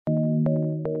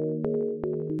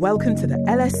Welcome to the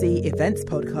LSE Events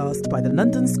Podcast by the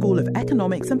London School of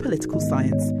Economics and Political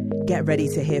Science. Get ready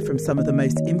to hear from some of the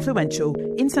most influential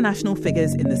international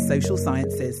figures in the social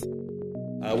sciences.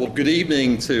 Well, good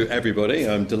evening to everybody.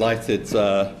 I'm delighted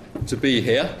to be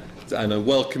here and I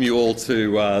welcome you all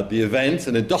to the event,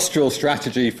 An Industrial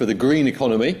Strategy for the Green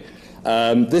Economy.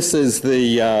 This is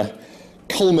the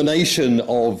culmination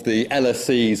of the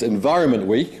LSE's Environment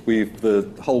Week. The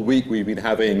whole week we've been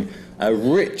having a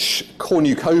rich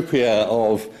cornucopia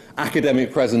of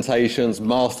academic presentations,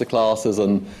 masterclasses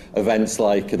and events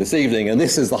like this evening. And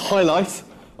this is the highlight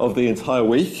of the entire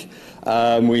week.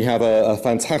 We have a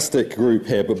fantastic group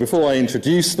here. But before I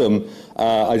introduce them,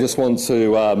 I just want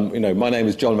to, my name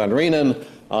is John Van Reenen.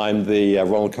 I'm the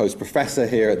Ronald Coase Professor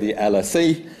here at the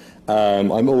LSE.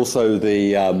 I'm also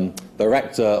the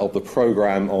Director of the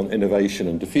Programme on Innovation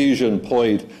and Diffusion,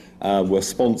 POID. We're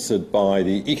sponsored by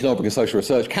the Economic and Social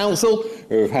Research Council,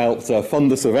 who have helped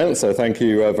fund this event, so thank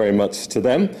you very much to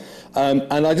them.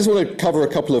 And I just want to cover a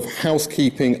couple of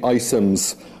housekeeping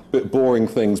items, a bit boring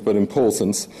things but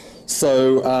important.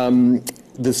 So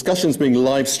the discussion's being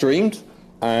live streamed,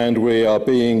 and we are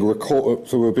being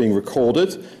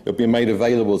recorded. It'll be made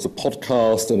available as a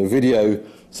podcast and a video,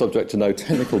 subject to no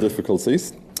technical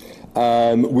difficulties.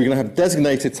 We're going to have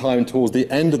designated time towards the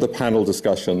end of the panel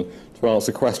discussion to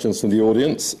answer questions from the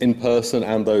audience, in person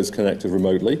and those connected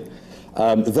remotely.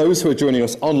 Those who are joining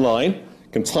us online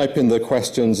can type in their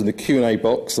questions in the Q&A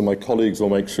box, and my colleagues will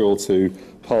make sure to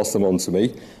pass them on to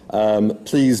me.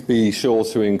 Please be sure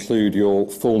to include your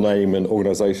full name and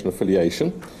organisation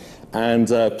affiliation. And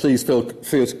please feel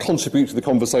free to contribute to the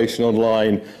conversation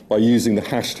online by using the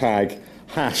hashtag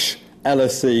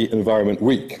 #LSE Environment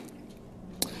Week.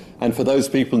 And for those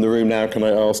people in the room now, can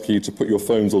I ask you to put your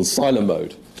phones on silent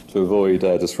mode to avoid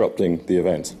disrupting the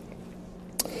event?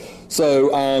 So,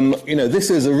 this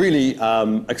is a really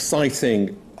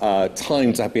exciting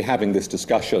time to be having this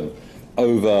discussion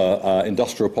over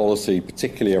industrial policy,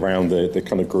 particularly around the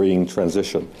kind of green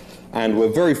transition. And we're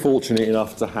very fortunate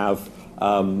enough to have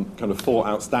kind of four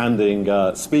outstanding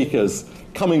speakers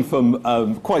coming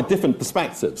from quite different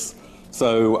perspectives.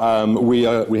 So we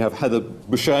have Heather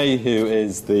Boushey, who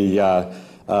is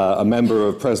a member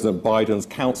of President Biden's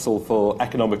Council for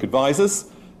Economic Advisors,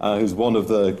 who's one of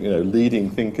the leading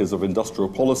thinkers of industrial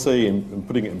policy and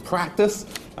putting it in practice,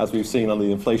 as we've seen on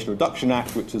the Inflation Reduction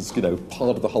Act, which is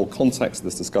part of the whole context of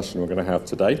this discussion we're going to have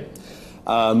today.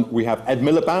 We have Ed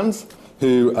Miliband,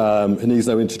 who needs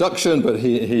no introduction, but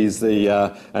he's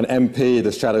an MP,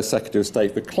 the Shadow Secretary of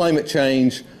State for Climate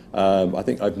Change. I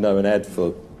think I've known Ed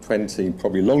for 20,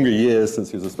 probably longer years, since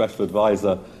he was a special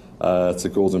advisor to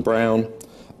Gordon Brown.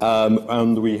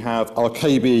 And we have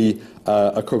Arkebe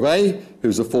Oqubay,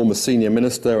 who's a former senior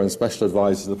minister and special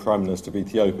advisor to the Prime Minister of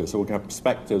Ethiopia. So we're going to have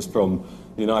perspectives from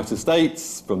the United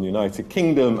States, from the United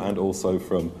Kingdom, and also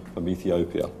from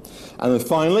Ethiopia. And then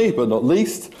finally, but not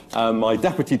least, my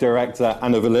Deputy Director,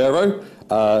 Anna Valero,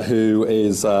 who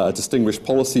is a distinguished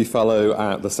policy fellow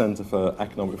at the Centre for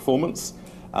Economic Performance.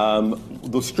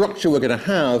 The structure we're going to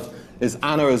have is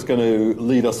Anna is going to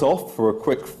lead us off for a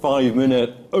quick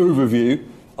 5-minute overview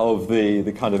of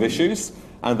the kind of issues,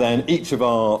 and then each of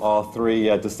our three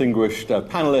distinguished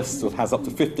panelists has up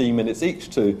to 15 minutes each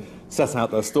to set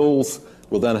out their stalls.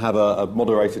 We'll then have a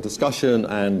moderated discussion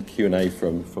and Q&A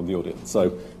from the audience.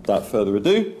 So without further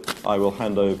ado, I will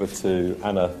hand over to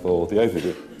Anna for the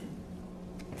overview.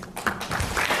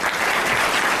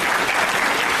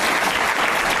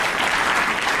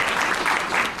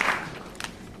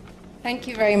 Thank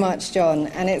you very much, John,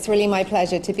 and it's really my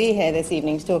pleasure to be here this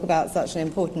evening to talk about such an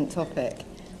important topic.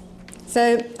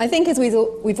 So I think, as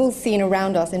we've all seen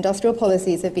around us, industrial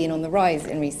policies have been on the rise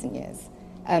in recent years,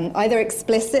 either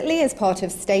explicitly as part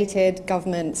of stated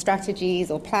government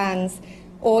strategies or plans,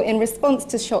 or in response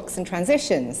to shocks and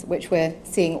transitions, which we're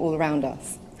seeing all around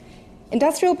us.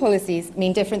 Industrial policies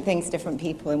mean different things to different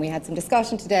people, and we had some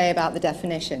discussion today about the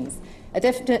definitions. A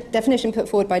definition put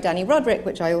forward by Danny Roderick,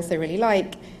 which I also really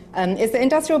like, is that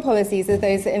industrial policies are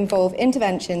those that involve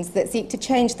interventions that seek to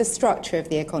change the structure of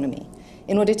the economy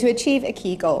in order to achieve a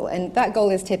key goal, and that goal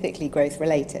is typically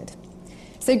growth-related.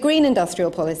 So green industrial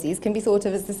policies can be thought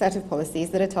of as the set of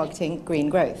policies that are targeting green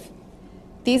growth.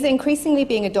 These are increasingly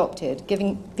being adopted,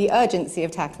 given the urgency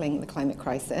of tackling the climate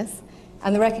crisis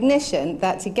and the recognition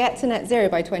that to get to net zero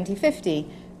by 2050,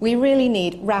 we really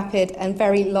need rapid and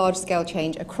very large-scale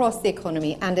change across the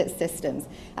economy and its systems.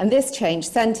 And this change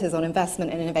centres on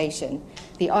investment and innovation.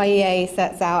 The IEA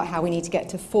sets out how we need to get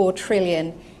to 4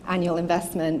 trillion annual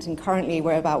investment, and currently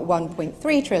we're about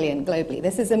 1.3 trillion globally.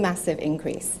 This is a massive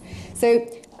increase. So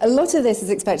a lot of this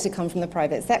is expected to come from the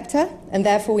private sector, and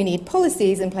therefore we need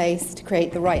policies in place to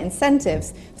create the right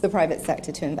incentives for the private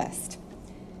sector to invest.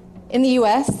 In the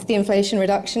US, the Inflation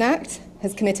Reduction Act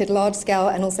has committed large-scale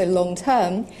and also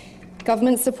long-term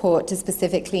government support to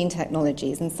specific clean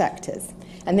technologies and sectors.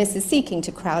 And this is seeking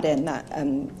to crowd in that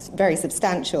very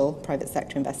substantial private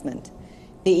sector investment.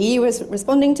 The EU is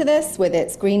responding to this with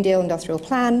its Green Deal Industrial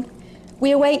Plan.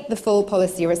 We await the full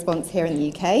policy response here in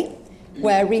the UK,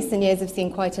 where recent years have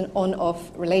seen quite an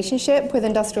on-off relationship with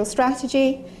industrial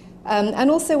strategy,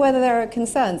 and also whether there are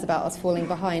concerns about us falling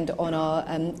behind on our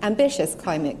ambitious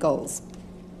climate goals.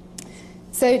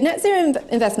 So net zero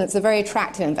investments are very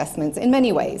attractive investments in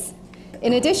many ways.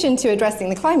 In addition to addressing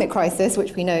the climate crisis,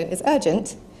 which we know is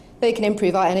urgent, they can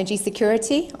improve our energy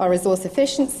security, our resource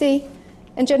efficiency,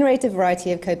 and generate a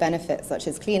variety of co-benefits such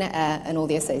as cleaner air and all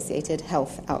the associated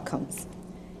health outcomes.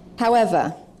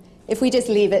 However, if we just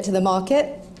leave it to the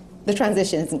market, the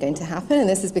transition isn't going to happen, and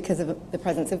this is because of the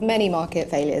presence of many market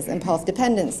failures and path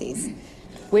dependencies,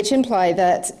 which imply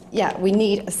that, we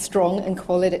need a strong and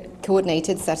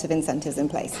coordinated set of incentives in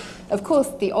place. Of course,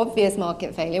 the obvious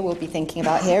market failure we'll be thinking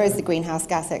about here is the greenhouse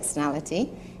gas externality,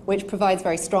 which provides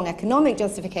very strong economic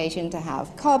justification to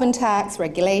have carbon tax,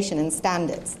 regulation, and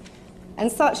standards. And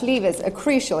such levers are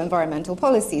crucial environmental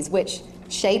policies, which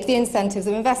shape the incentives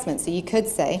of investment. So you could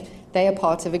say they are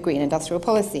part of a green industrial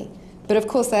policy. But of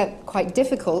course, they're quite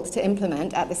difficult to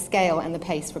implement at the scale and the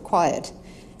pace required.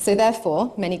 So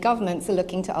therefore, many governments are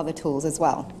looking to other tools as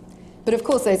well. But of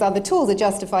course, those other tools are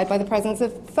justified by the presence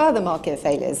of further market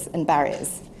failures and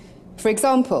barriers. For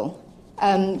example,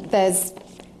 there's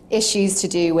issues to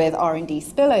do with R&D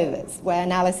spillovers, where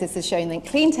analysis has shown that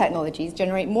clean technologies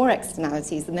generate more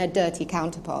externalities than their dirty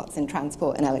counterparts in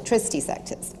transport and electricity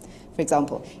sectors. For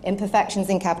example, imperfections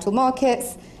in capital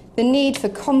markets, the need for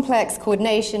complex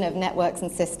coordination of networks and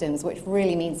systems, which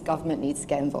really means government needs to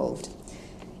get involved.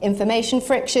 Information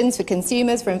frictions for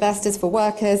consumers, for investors, for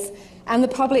workers, and the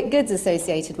public goods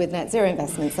associated with net zero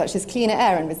investments, such as cleaner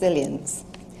air and resilience.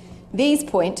 These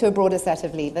point to a broader set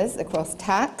of levers across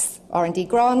tax, R&D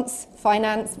grants,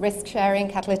 finance, risk sharing,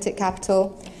 catalytic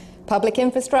capital, public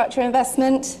infrastructure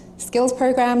investment, skills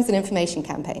programs, and information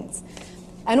campaigns.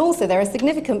 And also, there are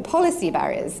significant policy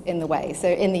barriers in the way. So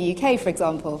in the UK, for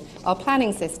example, our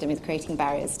planning system is creating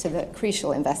barriers to the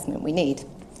crucial investment we need.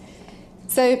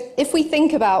 So if we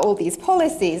think about all these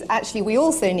policies, actually we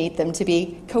also need them to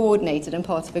be coordinated and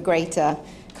part of a greater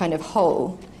kind of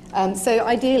whole. So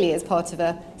ideally as part of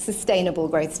a sustainable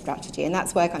growth strategy, and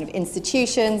that's where kind of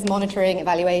institutions, monitoring,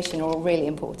 evaluation are all really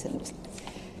important.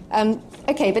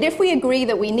 Okay, but if we agree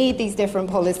that we need these different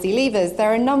policy levers,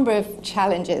 there are a number of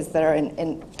challenges that are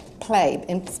in play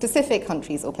in specific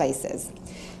countries or places.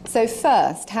 So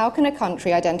first, how can a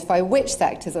country identify which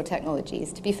sectors or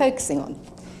technologies to be focusing on?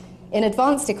 In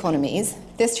advanced economies,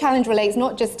 this challenge relates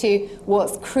not just to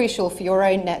what's crucial for your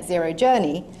own net zero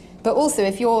journey, but also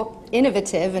if you're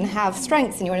innovative and have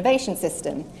strengths in your innovation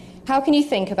system, how can you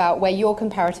think about where your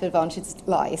comparative advantages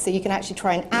lie so you can actually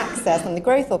try and access on the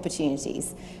growth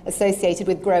opportunities associated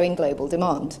with growing global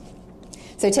demand?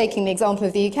 So taking the example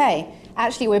of the UK,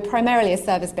 actually we're primarily a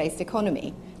service-based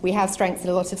economy. We have strengths in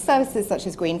a lot of services such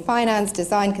as green finance,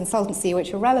 design, consultancy,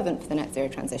 which are relevant for the net zero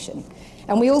transition.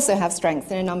 And we also have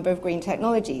strengths in a number of green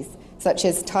technologies, such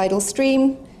as tidal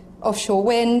stream, offshore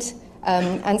wind,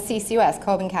 and CCUS,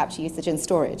 carbon capture, usage and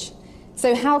storage.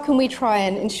 So how can we try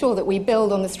and ensure that we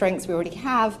build on the strengths we already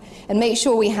have and make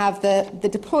sure we have the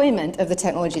deployment of the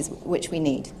technologies which we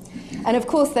need? And of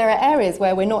course, there are areas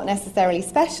where we're not necessarily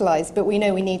specialized, but we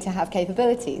know we need to have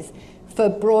capabilities for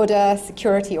broader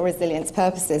security or resilience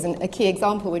purposes. And a key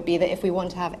example would be that if we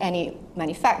want to have any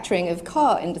manufacturing of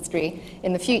car industry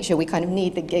in the future, we kind of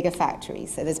need the gigafactories.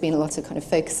 So there's been a lot of kind of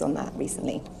focus on that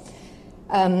recently.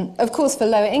 Of course, for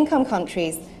lower income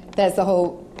countries, there's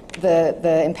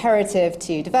the imperative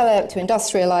to develop, to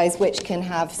industrialize, which can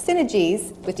have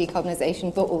synergies with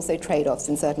decarbonisation, but also trade-offs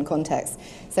in certain contexts.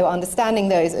 So understanding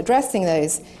those, addressing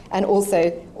those, and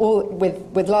also all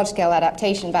with large-scale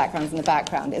adaptation backgrounds in the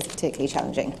background is particularly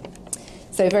challenging.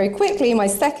 So very quickly, my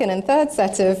second and third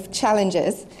set of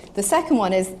challenges. The second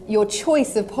one is your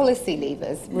choice of policy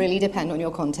levers really depend on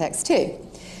your context too.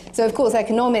 So, of course,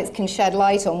 economics can shed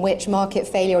light on which market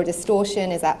failure or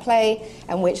distortion is at play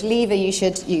and which lever you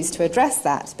should use to address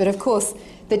that. But, of course,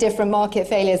 the different market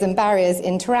failures and barriers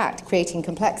interact, creating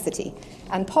complexity.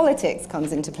 And politics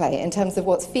comes into play in terms of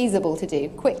what's feasible to do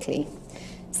quickly.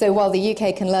 So while the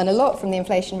UK can learn a lot from the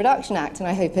Inflation Reduction Act, and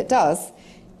I hope it does,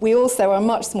 we also are a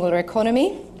much smaller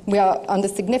economy. We are under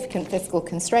significant fiscal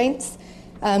constraints.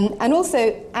 And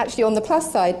also, actually, on the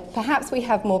plus side, perhaps we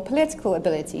have more political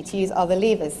ability to use other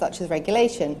levers, such as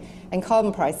regulation and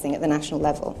carbon pricing at the national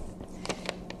level.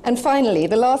 And finally,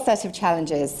 the last set of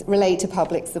challenges relate to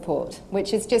public support,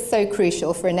 which is just so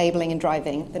crucial for enabling and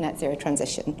driving the net zero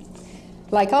transition.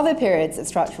 Like other periods of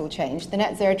structural change, the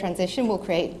net zero transition will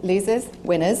create losers,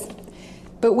 winners,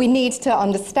 but we need to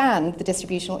understand the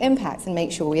distributional impacts and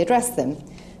make sure we address them.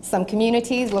 Some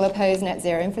communities will oppose net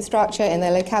zero infrastructure in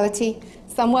their locality.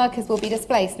 Some workers will be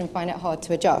displaced and find it hard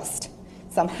to adjust.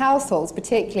 Some households,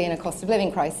 particularly in a cost of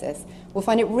living crisis, will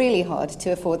find it really hard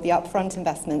to afford the upfront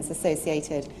investments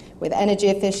associated with energy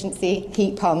efficiency,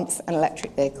 heat pumps, and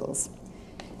electric vehicles.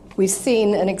 We've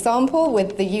seen an example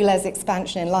with the ULEZ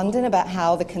expansion in London about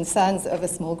how the concerns of a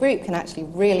small group can actually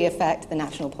really affect the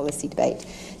national policy debate.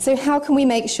 So how can we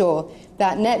make sure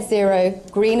that net zero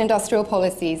green industrial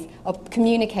policies are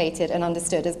communicated and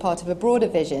understood as part of a broader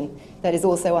vision that is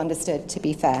also understood to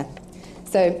be fair?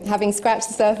 So having scratched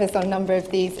the surface on a number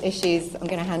of these issues, I'm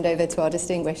going to hand over to our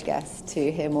distinguished guests to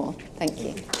hear more. Thank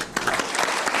you.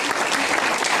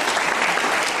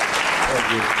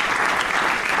 Thank you.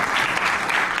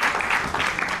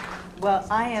 Well,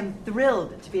 I am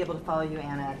thrilled to be able to follow you,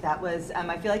 Anna. That was,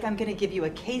 I feel like I'm going to give you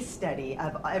a case study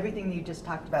of everything you just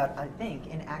talked about, I think,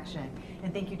 in action.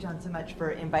 And thank you, John, so much for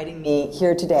inviting me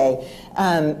here today.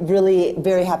 Really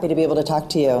very happy to be able to talk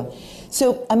to you.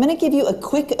 So I'm going to give you a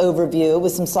quick overview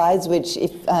with some slides, which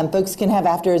if folks can have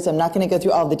afterwards, I'm not going to go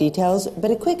through all the details,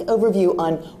 but a quick overview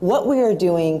on what we are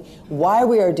doing, why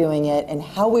we are doing it, and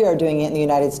how we are doing it in the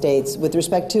United States with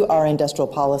respect to our industrial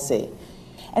policy.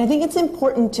 And I think it's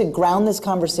important to ground this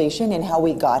conversation in how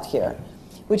we got here,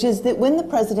 which is that when the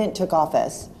president took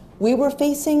office, we were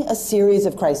facing a series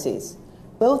of crises,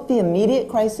 both the immediate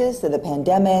crisis of the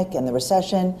pandemic and the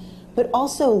recession, but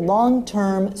also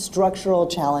long-term structural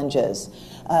challenges.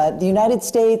 The United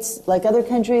States, like other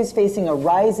countries, facing a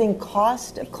rising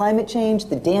cost of climate change,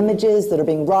 the damages that are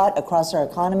being wrought across our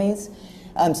economies,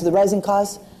 so the rising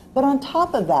costs. But on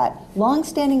top of that,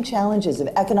 long-standing challenges of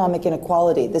economic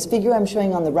inequality. This figure I'm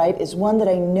showing on the right is one that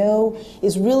I know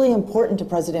is really important to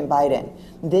President Biden,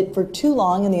 that for too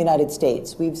long in the United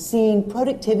States, we've seen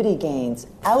productivity gains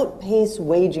outpace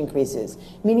wage increases,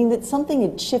 meaning that something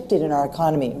had shifted in our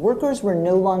economy. Workers were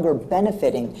no longer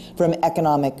benefiting from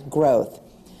economic growth.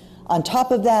 On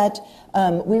top of that,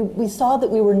 we saw that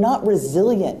we were not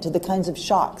resilient to the kinds of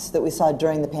shocks that we saw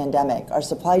during the pandemic. Our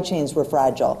supply chains were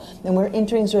fragile, and we're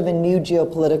entering sort of a new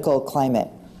geopolitical climate.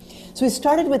 So we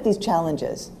started with these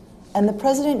challenges, and the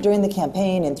president during the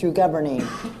campaign and through governing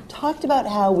talked about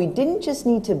how we didn't just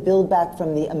need to build back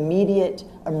from the immediate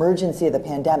emergency of the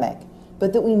pandemic,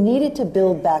 but that we needed to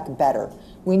build back better.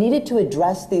 We needed to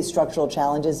address these structural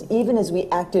challenges even as we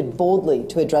acted boldly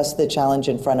to address the challenge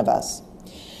in front of us.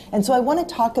 And so I want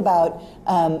to talk about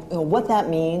what that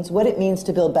means, what it means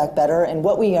to build back better, and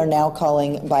what we are now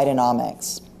calling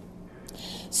Bidenomics.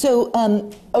 So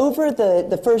over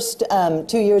the first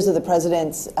 2 years of the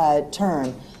president's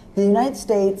term, the United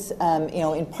States,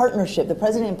 in partnership, the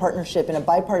president in partnership in a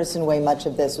bipartisan way, much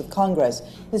of this with Congress,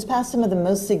 has passed some of the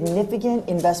most significant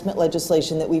investment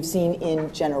legislation that we've seen in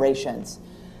generations.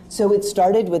 So it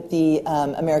started with the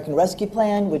American Rescue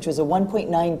Plan, which was a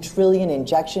 $1.9 trillion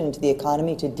injection into the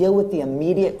economy to deal with the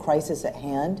immediate crisis at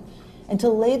hand and to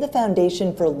lay the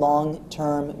foundation for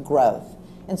long-term growth.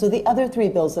 And so the other three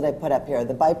bills that I put up here,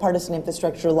 the Bipartisan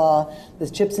Infrastructure Law, the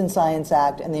CHIPS and Science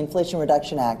Act, and the Inflation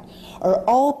Reduction Act, are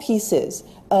all pieces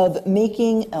of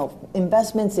making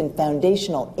investments in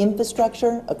foundational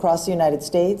infrastructure across the United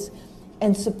States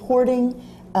and supporting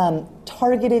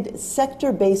targeted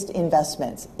sector-based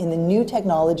investments in the new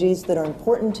technologies that are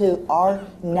important to our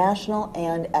national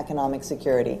and economic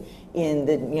security in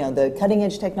the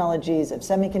cutting-edge technologies of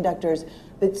semiconductors,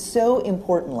 but so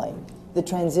importantly, the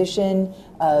transition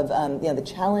of the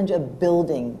challenge of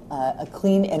building a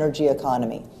clean energy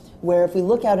economy, where if we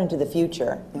look out into the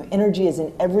future, energy is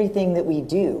in everything that we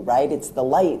do, right? It's the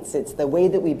lights, it's the way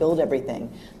that we build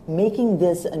everything. Making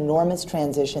this enormous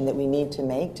transition that we need to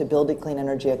make to build a clean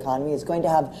energy economy is going to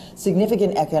have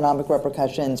significant economic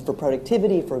repercussions for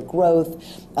productivity, for growth,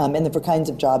 and for kinds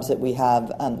of jobs that we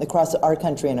have across our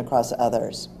country and across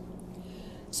others.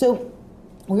 So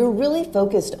we were really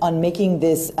focused on making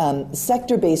this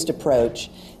sector-based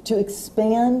approach to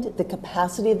expand the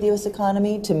capacity of the U.S.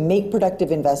 economy, to make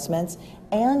productive investments,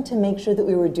 and to make sure that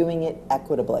we were doing it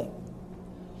equitably.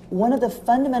 One of the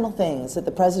fundamental things that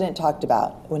the president talked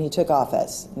about when he took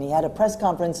office, and he had a press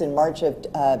conference in March of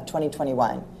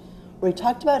 2021, where he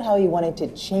talked about how he wanted to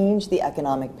change the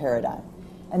economic paradigm.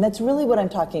 And that's really what I'm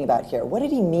talking about here. What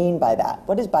did he mean by that?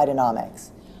 What is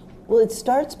Bidenomics? Well, it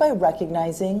starts by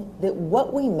recognizing that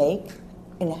what we make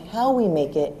and how we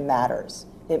make it matters.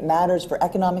 It matters for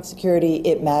economic security.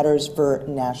 It matters for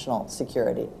national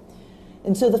security.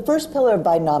 And so the first pillar of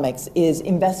Bidenomics is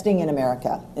investing in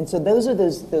America. And so those are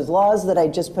those laws that I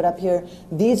just put up here.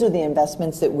 These are the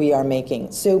investments that we are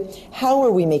making. So how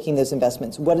are we making those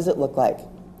investments? What does it look like?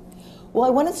 Well, I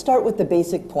want to start with the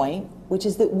basic point, which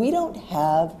is that we don't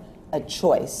have a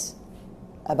choice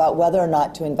about whether or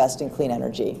not to invest in clean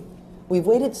energy. We've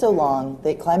waited so long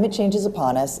that climate change is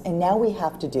upon us, and now we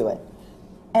have to do it.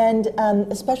 And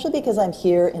especially because I'm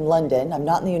here in London, I'm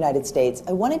not in the United States,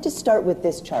 I wanted to start with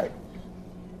this chart.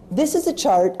 This is a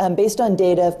chart based on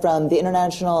data from the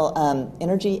International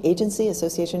Energy Agency,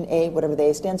 Association A, whatever the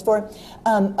A stands for,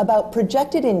 about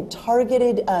projected and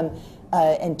targeted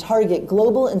and target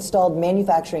global installed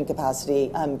manufacturing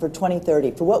capacity for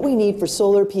 2030 for what we need for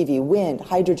solar PV, wind,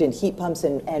 hydrogen, heat pumps,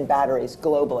 and batteries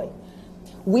globally.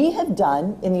 We have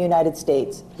done in the United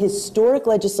States historic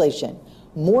legislation,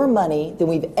 more money than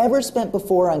we've ever spent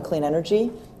before on clean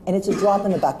energy, and it's a drop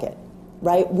in the bucket.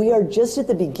 Right? We are just at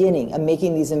the beginning of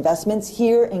making these investments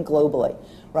here and globally,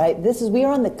 right? We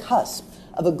are on the cusp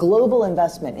of a global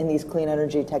investment in these clean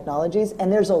energy technologies,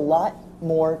 and there's a lot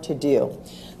more to do.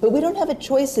 But we don't have a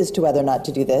choice as to whether or not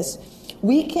to do this.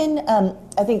 We can,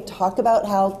 I think, talk about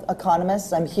how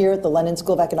economists, I'm here at the London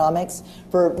School of Economics,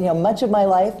 for much of my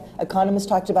life, economists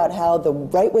talked about how the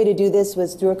right way to do this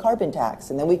was through a carbon tax,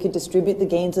 and then we could distribute the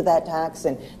gains of that tax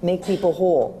and make people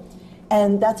whole.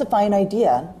 And that's a fine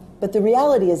idea. But the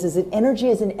reality is that energy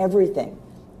is in everything.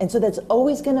 And so that's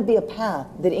always going to be a path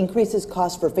that increases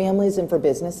costs for families and for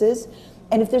businesses.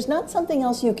 And if there's not something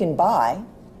else you can buy,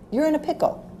 you're in a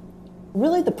pickle.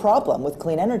 Really, the problem with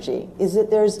clean energy is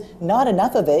that there's not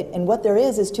enough of it, and what there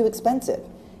is too expensive.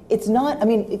 It's not,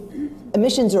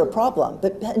 emissions are a problem,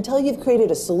 but until you've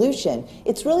created a solution,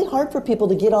 it's really hard for people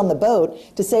to get on the boat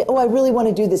to say, oh, I really want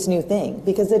to do this new thing,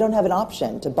 because they don't have an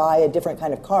option to buy a different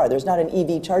kind of car. There's not an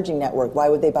EV charging network. Why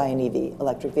would they buy an EV,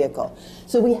 electric vehicle?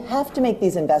 So we have to make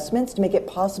these investments to make it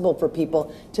possible for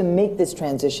people to make this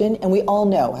transition, and we all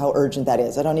know how urgent that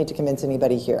is. I don't need to convince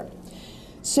anybody here.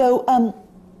 So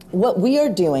what we are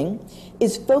doing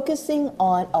is focusing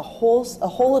on a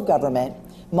whole of government,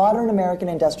 modern American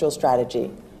industrial strategy,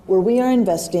 where we are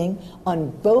investing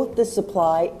on both the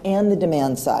supply and the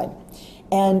demand side.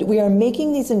 And we are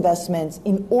making these investments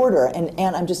in order, and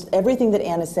I'm just everything that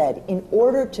Anna said, in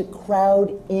order to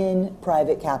crowd in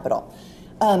private capital.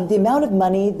 The amount of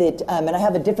money that, and I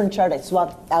have a different chart I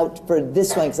swapped out for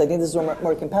this one because I think this is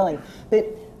more compelling,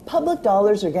 but public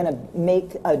dollars are going to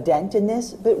make a dent in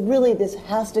this, but really this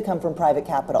has to come from private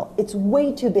capital. It's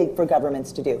way too big for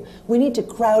governments to do. We need to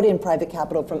crowd in private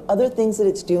capital from other things that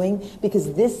it's doing,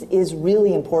 because this is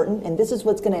really important, and this is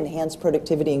what's going to enhance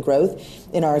productivity and growth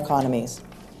in our economies.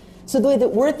 So the way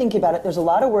that we're thinking about it, there's a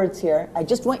lot of words here. I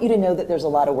just want you to know that there's a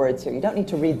lot of words here. You don't need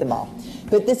to read them all.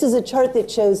 But this is a chart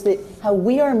that shows that how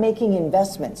we are making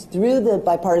investments through the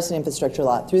Bipartisan Infrastructure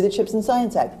Law, through the CHIPS and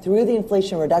Science Act, through the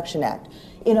Inflation Reduction Act,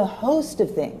 in a host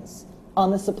of things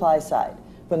on the supply side,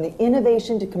 from the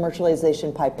innovation to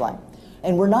commercialization pipeline.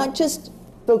 And we're not just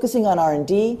focusing on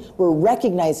R&D, we're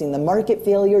recognizing the market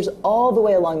failures all the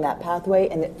way along that pathway,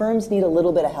 and that firms need a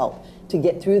little bit of help to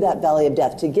get through that valley of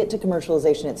death, to get to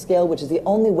commercialization at scale, which is the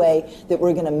only way that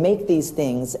we're going to make these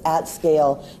things at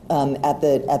scale at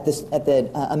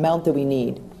the amount that we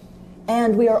need.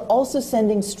 And we are also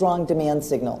sending strong demand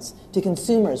signals to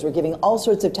consumers. We're giving all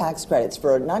sorts of tax credits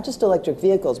for not just electric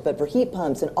vehicles, but for heat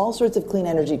pumps and all sorts of clean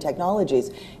energy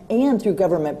technologies, and through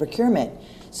government procurement,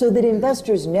 so that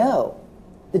investors know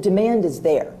the demand is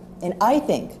there. And I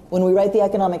think when we write the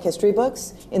economic history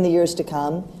books in the years to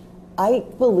come, I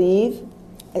believe,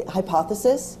 a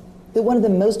hypothesis, that one of the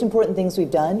most important things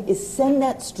we've done is send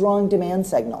that strong demand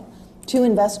signal to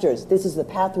investors. This is the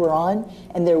path we're on,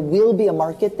 and there will be a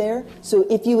market there. So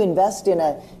if you invest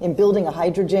in building a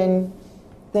hydrogen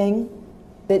thing,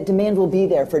 that demand will be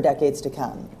there for decades to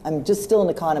come. I'm just still an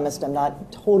economist. I'm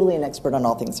not totally an expert on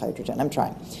all things hydrogen. I'm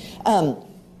trying.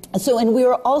 And we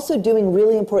are also doing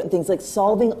really important things like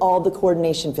solving all the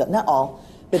coordination field. Not all,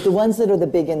 but the ones that are the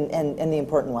big and the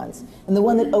important ones. And the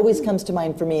one that always comes to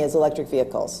mind for me is electric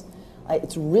vehicles.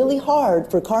 It's really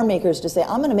hard for car makers to say,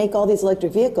 I'm going to make all these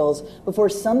electric vehicles before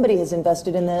somebody has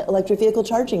invested in the electric vehicle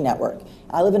charging network.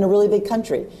 I live in a really big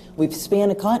country. We've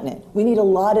spanned a continent. We need a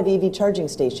lot of EV charging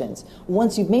stations.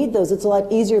 Once you've made those, it's a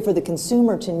lot easier for the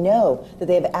consumer to know that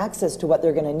they have access to what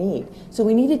they're going to need. So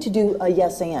we needed to do a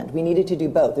yes and. We needed to do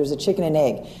both. There's a chicken and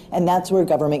egg. And that's where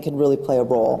government can really play a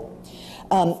role.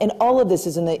 And all of this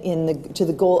is to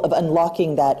the goal of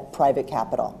unlocking that private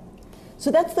capital. So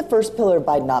that's the first pillar of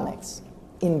Bidenomics,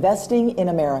 investing in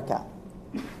America.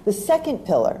 The second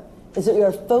pillar is that we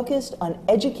are focused on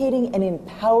educating and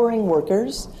empowering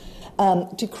workers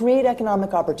to create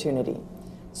economic opportunity.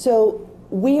 So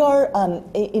we are,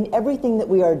 in everything that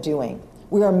we are doing,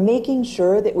 we are making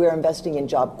sure that we are investing in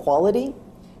job quality,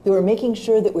 that we're making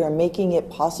sure that we are making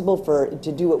it possible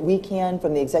to do what we can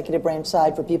from the executive branch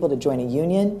side for people to join a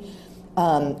union.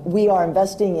 We are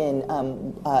investing in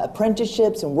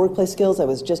apprenticeships and workplace skills. I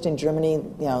was just in Germany,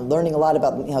 learning a lot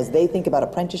about how they think about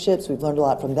apprenticeships. We've learned a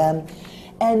lot from them.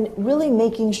 And really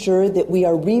making sure that we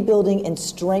are rebuilding and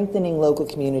strengthening local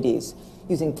communities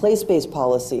using place-based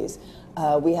policies.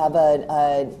 We have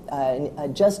a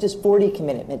Justice 40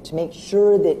 commitment to make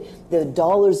sure that the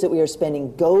dollars that we are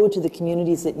spending go to the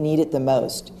communities that need it the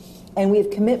most. And we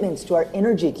have commitments to our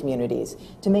energy communities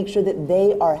to make sure that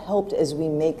they are helped as we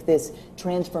make this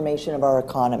transformation of our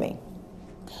economy.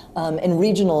 And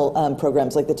regional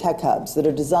programs like the tech hubs that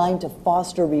are designed to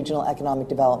foster regional economic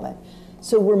development.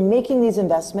 So we're making these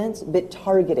investments, but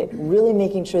targeted, really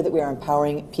making sure that we are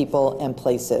empowering people and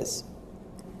places.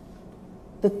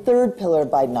 The third pillar of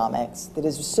Bidenomics that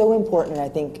is so important and I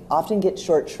think often gets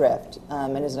short shrift,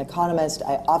 and as an economist,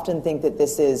 I often think that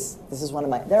this is one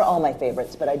of they're all my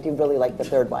favorites, but I do really like the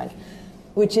third one,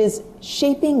 which is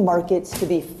shaping markets to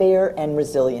be fair and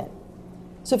resilient.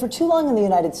 So for too long in the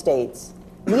United States,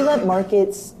 we let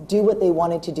markets do what they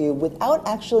wanted to do without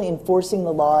actually enforcing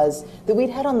the laws that we'd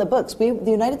had on the books. The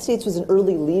United States was an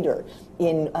early leader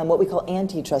in what we call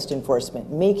antitrust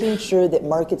enforcement, making sure that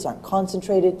markets aren't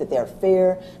concentrated, that they're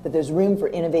fair, that there's room for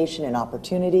innovation and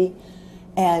opportunity,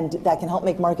 and that can help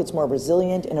make markets more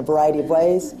resilient in a variety of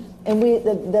ways. And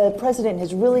the president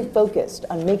has really focused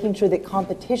on making sure that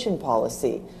competition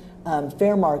policy,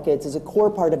 fair markets, is a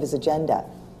core part of his agenda.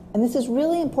 And this is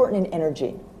really important in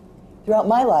energy. Throughout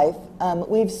my life,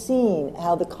 we've seen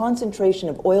how the concentration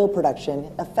of oil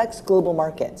production affects global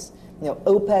markets.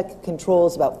 OPEC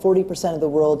controls about 40% of the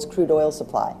world's crude oil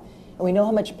supply, and we know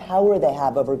how much power they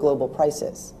have over global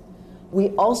prices. We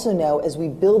also know as we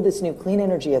build this new clean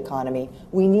energy economy,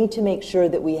 we need to make sure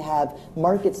that we have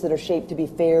markets that are shaped to be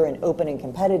fair and open and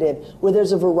competitive, where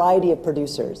there's a variety of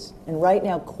producers. And right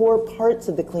now, core parts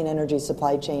of the clean energy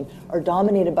supply chain are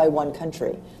dominated by one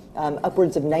country.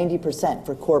 Upwards of 90%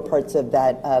 for core parts of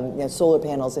that, solar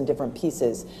panels and different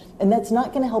pieces. And that's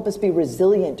not going to help us be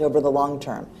resilient over the long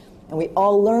term. And we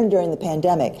all learned during the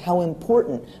pandemic how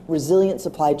important resilient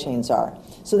supply chains are.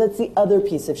 So that's the other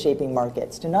piece of shaping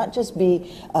markets, to not just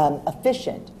be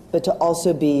efficient, but to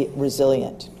also be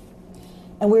resilient.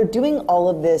 And we're doing all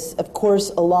of this, of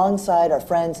course, alongside our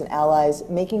friends and allies,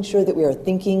 making sure that we are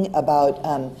thinking about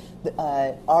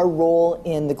our role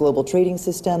in the global trading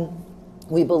system.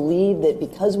 We believe that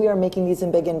because we are making these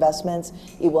big investments,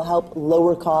 it will help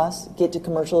lower costs, get to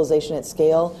commercialization at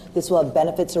scale. This will have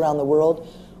benefits around the world.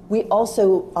 We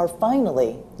also are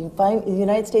the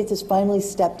United States has finally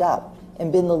stepped up and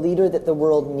been the leader that the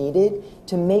world needed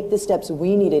to make the steps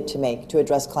we needed to make to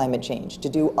address climate change, to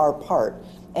do our part.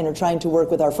 And are trying to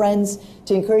work with our friends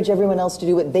to encourage everyone else to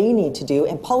do what they need to do.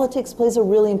 And politics plays a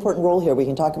really important role here. We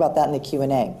can talk about that in the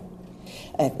Q&A,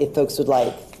 if folks would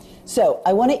like. So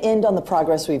I want to end on the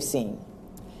progress we've seen.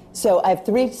 So I have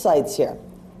 3 slides here.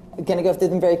 I'm going to go through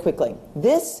them very quickly.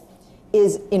 This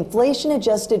is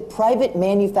inflation-adjusted private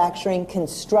manufacturing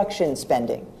construction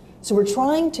spending. So we're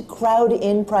trying to crowd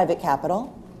in private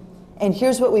capital. And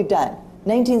here's what we've done.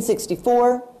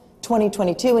 1964,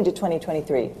 2022 into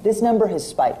 2023. This number has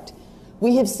spiked.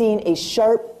 We have seen a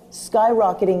sharp,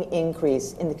 skyrocketing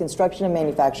increase in the construction of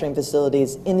manufacturing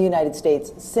facilities in the United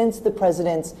States since the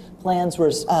president's plans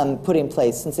were put in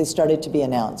place, since they started to be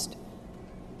announced.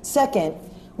 Second,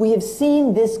 we have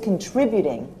seen this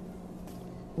contributing.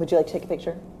 Would you like to take a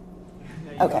picture?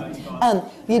 Okay.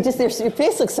 Your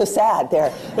face looks so sad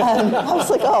there. I was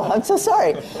like, oh, I'm so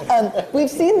sorry. We've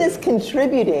seen this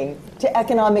contributing to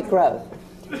economic growth.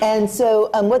 And so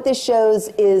what this shows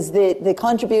is the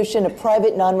contribution of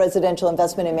private non-residential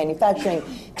investment in manufacturing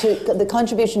to the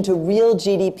contribution to real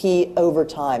GDP over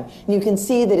time. And you can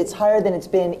see that it's higher than it's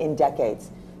been in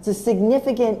decades. It's a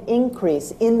significant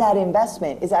increase in that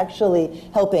investment is actually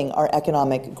helping our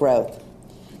economic growth.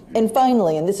 And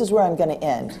finally, and this is where I'm going to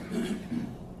end,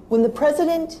 when the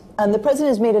president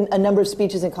has made a number of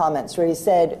speeches and comments where he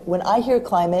said, when I hear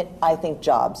climate, I think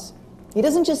jobs. He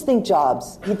doesn't just think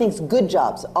jobs, he thinks good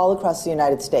jobs all across the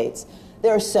United States.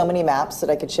 There are so many maps that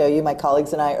I could show you. My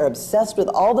colleagues and I are obsessed with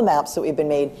all the maps that we've been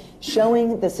made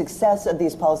showing the success of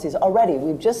these policies already.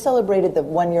 We've just celebrated the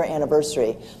 1-year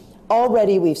anniversary.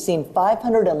 already we've seen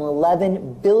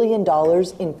 $511 billion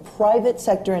in private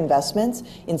sector investments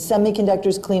in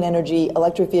semiconductors, clean energy,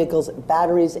 electric vehicles,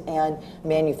 batteries, and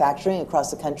manufacturing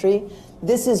across the country.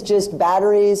 This is just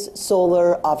batteries,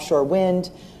 solar, offshore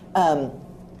wind.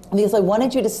 Because I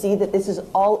wanted you to see that this is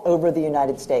all over the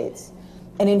United States.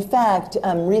 And in fact,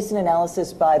 recent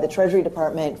analysis by the Treasury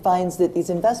Department finds that these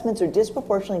investments are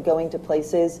disproportionately going to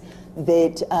places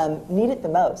that need it the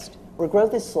most, where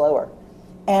growth is slower.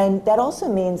 And that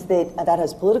also means that that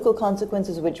has political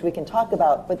consequences, which we can talk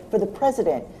about. But for the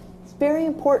president, it's very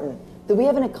important that we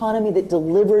have an economy that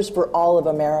delivers for all of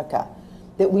America,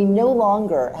 that we no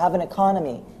longer have an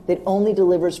economy that only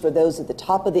delivers for those at the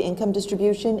top of the income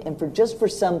distribution and just for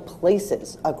some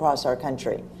places across our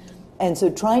country. And so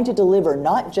trying to deliver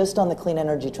not just on the clean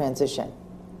energy transition,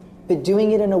 but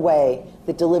doing it in a way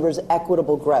that delivers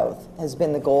equitable growth has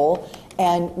been the goal.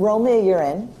 And we're only a year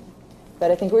in,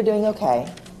 but I think we're doing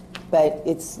okay. But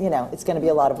it's, it's going to be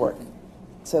a lot of work.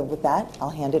 So with that, I'll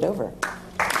hand it over.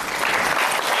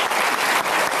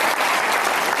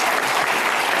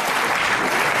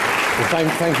 Well,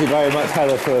 thank you very much,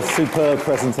 Heather, for a superb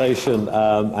presentation.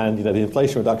 And the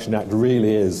Inflation Reduction Act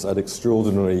really is an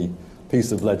extraordinary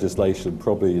piece of legislation,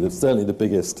 certainly the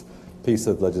biggest piece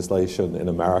of legislation in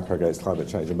America against climate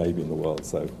change and maybe in the world.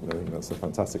 So that's a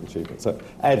fantastic achievement. So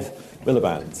Ed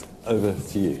Miliband, over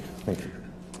to you. Thank you.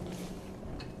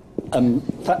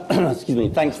 Excuse me.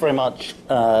 Thanks very much,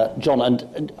 John.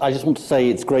 And I just want to say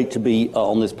it's great to be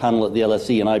on this panel at the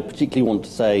LSE, and I particularly want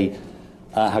to say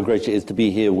how great it is to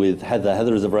be here with Heather.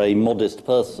 Heather is a very modest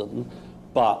person,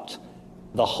 but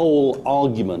the whole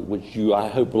argument, which you, I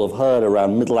hope, will have heard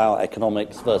around middle-out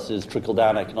economics versus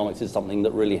trickle-down economics, is something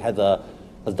that really Heather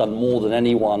has done more than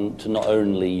anyone to not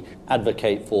only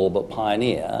advocate for but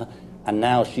pioneer. And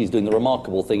now she's doing the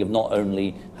remarkable thing of not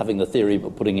only having the theory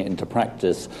but putting it into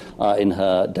practice in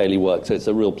her daily work. So it's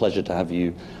a real pleasure to have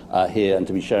you here and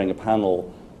to be sharing a panel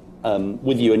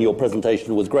with you, and your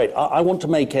presentation was great. I want to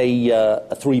make a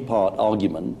three-part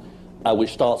argument,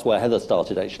 which starts where Heather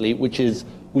started, actually, which is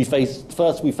we face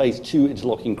two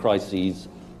interlocking crises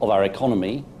of our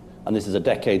economy, and this is a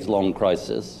decades-long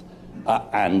crisis,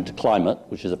 and climate,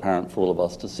 which is apparent for all of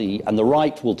us to see. And the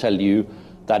right will tell you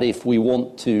that if we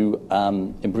want to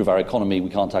improve our economy, we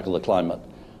can't tackle the climate,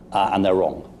 and they're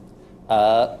wrong.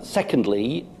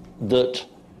 Secondly, that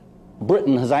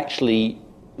Britain has actually,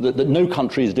 that no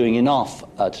country is doing enough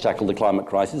to tackle the climate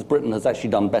crisis. Britain has actually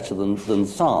done better than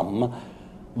some.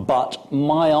 But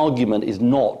my argument is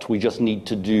not we just need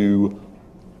to do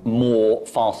more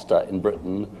faster in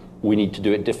Britain. We need to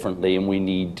do it differently, and we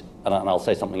need, and I'll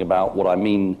say something about what I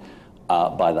mean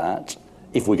by that,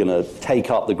 if we're going to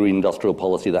take up the green industrial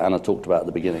policy that Anna talked about at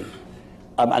the beginning.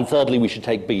 And thirdly, we should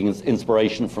take big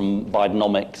inspiration from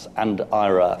Bidenomics and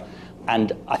IRA.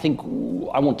 And I think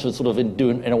I want to sort of,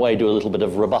 in a way, do a little bit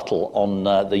of rebuttal on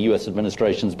the US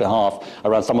administration's behalf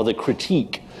around some of the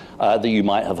critique that you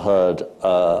might have heard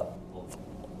of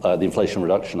the Inflation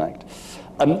Reduction Act.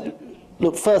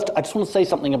 Look, first, I just want to say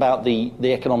something about the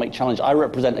economic challenge. I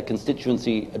represent a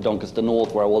constituency at Doncaster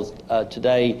North, where I was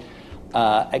today,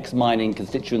 ex-mining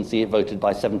constituency. It voted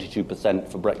by 72%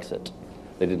 for Brexit.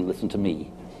 They didn't listen to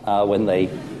me when they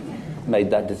made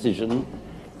that decision.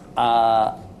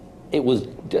 It was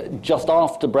just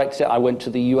after Brexit, I went to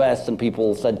the US, and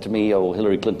people said to me, oh,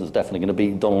 Hillary Clinton's definitely going to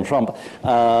beat Donald Trump,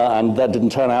 and that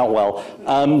didn't turn out well.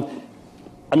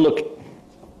 And look,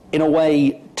 in a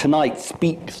way, tonight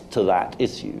speaks to that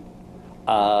issue,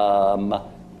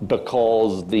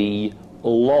 because the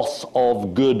loss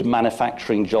of good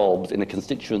manufacturing jobs in a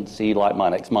constituency like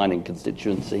mine, ex-mining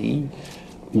constituency,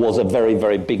 was a very,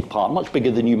 very big part, much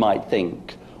bigger than you might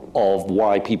think, of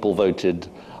why people voted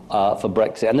for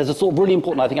Brexit. And there's a sort of really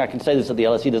important, I think I can say this at the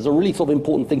LSE, there's a really sort of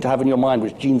important thing to have in your mind,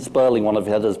 which Gene Sperling, one of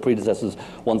Heather's predecessors,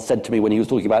 once said to me when he was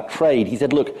talking about trade. He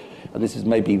said, look, and this is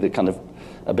maybe the kind of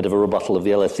a bit of a rebuttal of the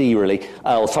LSE, really,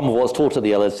 or some of what's taught at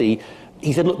the LSE.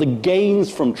 He said, look, the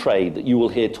gains from trade that you will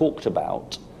hear talked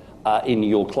about in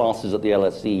your classes at the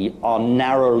LSE are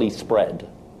narrowly spread.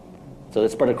 So they're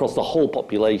spread across the whole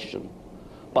population.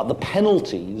 But the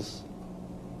penalties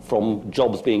from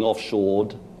jobs being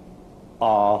offshored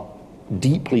are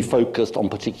deeply focused on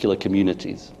particular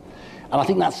communities. And I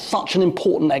think that's such an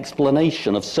important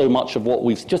explanation of so much of what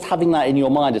we've, just having that in your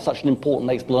mind is such an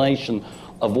important explanation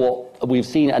of what we've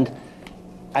seen.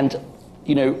 And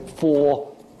you know,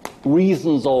 for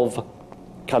reasons of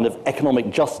kind of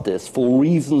economic justice, for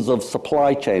reasons of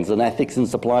supply chains and ethics in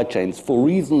supply chains, for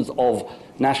reasons of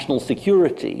national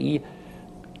security,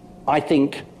 I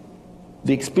think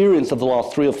the experience of the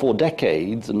last 3 or 4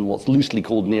 decades and what's loosely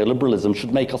called neoliberalism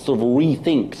should make us sort of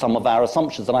rethink some of our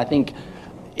assumptions. And I think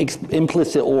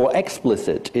implicit or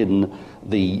explicit in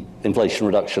the Inflation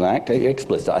Reduction Act,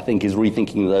 explicit, I think, is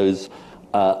rethinking those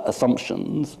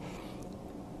assumptions.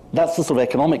 That's the sort of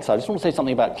economic side. I just want to say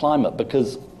something about climate,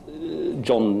 because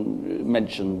John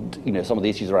mentioned, some of the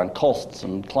issues around costs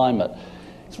and climate.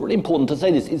 It's really important to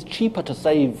say this. It's cheaper to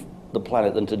save the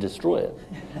planet than to destroy it.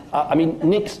 I mean,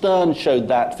 Nick Stern showed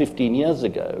that 15 years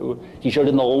ago. He showed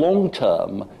in the long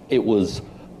term it was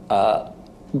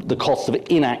the costs of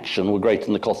inaction were greater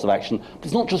than the costs of action. But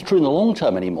it's not just true in the long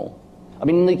term anymore. I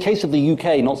mean, in the case of the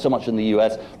UK, not so much in the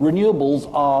US, renewables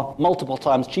are multiple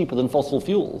times cheaper than fossil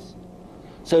fuels.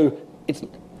 So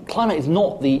climate is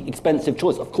not the expensive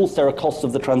choice. Of course, there are costs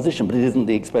of the transition, but it isn't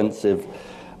the expensive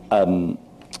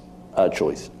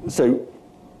choice. So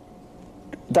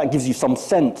that gives you some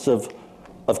sense of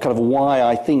kind of why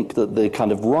I think that the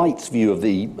kind of rights view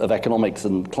of economics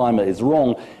and climate is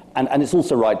wrong. And it's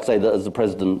also right to say that, as the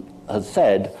President has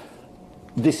said,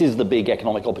 this is the big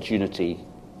economic opportunity.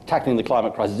 Tackling the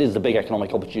climate crisis is the big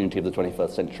economic opportunity of the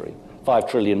 21st century. $5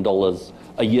 trillion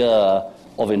a year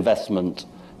of investment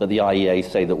that the IEA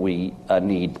say that we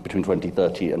need between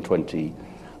 2030 and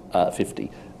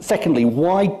 2050. Secondly,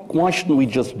 why shouldn't we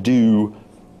just do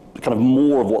kind of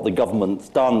more of what the government's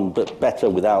done, but better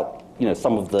without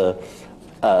some of the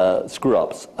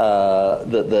screw-ups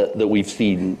that we've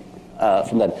seen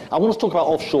from then? I want to talk about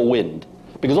offshore wind,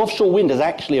 because offshore wind is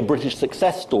actually a British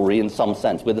success story in some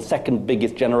sense. We're the second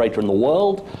biggest generator in the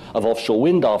world of offshore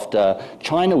wind after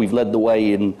China. We've led the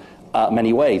way in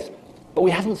many ways. But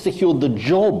we haven't secured the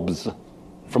jobs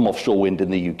from offshore wind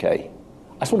in the UK. I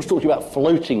just want to talk to you about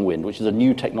floating wind, which is a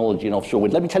new technology in offshore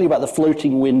wind. Let me tell you about the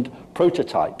floating wind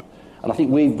prototype. And I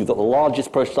think we've got the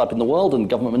largest prototype in the world, and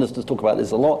government ministers talk about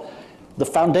this a lot. The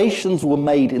foundations were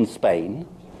made in Spain.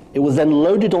 It was then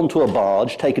loaded onto a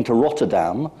barge, taken to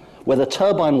Rotterdam, where the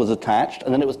turbine was attached,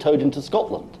 and then it was towed into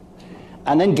Scotland.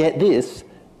 And then get this,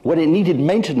 when it needed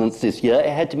maintenance this year, it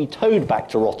had to be towed back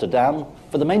to Rotterdam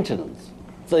for the maintenance.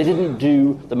 So they didn't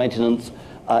do the maintenance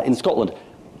in Scotland.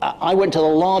 I went to the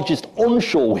largest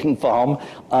onshore wind farm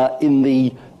in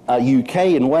the UK,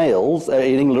 in Wales,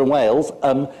 in England and Wales,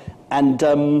 and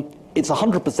it's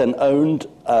 100% owned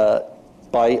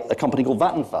by a company called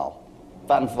Vattenfall.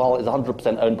 Vattenfall is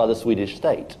 100% owned by the Swedish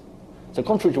state. So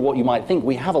contrary to what you might think,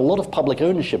 we have a lot of public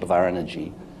ownership of our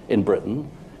energy in Britain.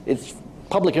 It's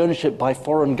public ownership by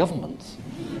foreign governments.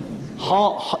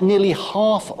 Nearly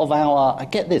half of our,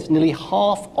 nearly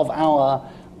half of our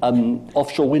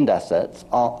offshore wind assets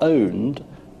are owned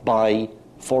by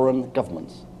foreign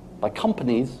governments, by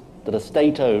companies that are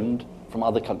state-owned from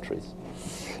other countries.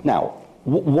 Now,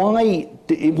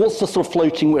 what's the sort of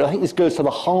floating wind? I think this goes to the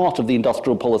heart of the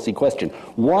industrial policy question.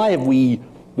 Why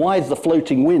is the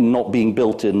floating wind not being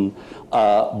built in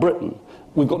Britain?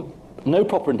 We've got no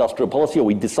proper industrial policy, or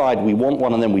we decide we want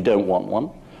one and then we don't want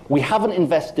one. We haven't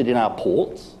invested in our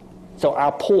ports, so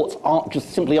our ports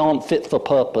simply aren't fit for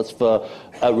purpose for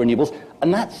renewables.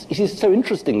 And it is so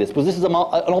interesting, because this is an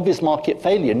obvious market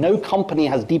failure. No company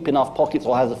has deep enough pockets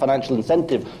or has a financial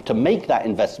incentive to make that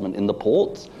investment in the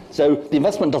ports. So the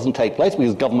investment doesn't take place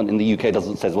because government in the UK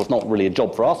says, well, it's not really a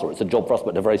job for us, or it's a job for us,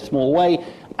 but in a very small way.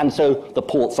 And so the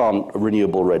ports aren't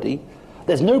renewable ready.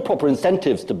 There's no proper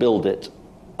incentives to build it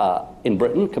in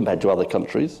Britain compared to other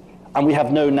countries. And we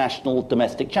have no national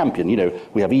domestic champion.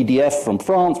 We have EDF from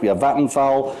France, we have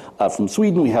Vattenfall from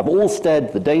Sweden, we have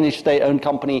Ørsted, the Danish state-owned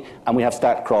company, and we have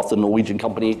Statkraft, the Norwegian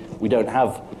company. We don't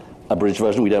have a British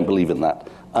version. We don't believe in that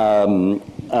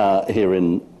here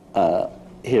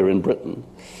in Britain.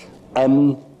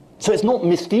 So it's not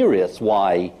mysterious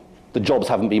why the jobs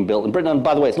haven't been built in Britain. And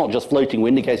by the way, it's not just floating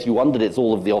wind. In case you wondered, it's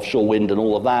all of the offshore wind and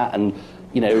all of that. And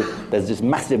there's this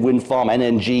massive wind farm,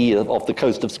 NNG, off the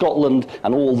coast of Scotland,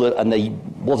 and there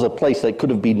was a place that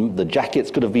the jackets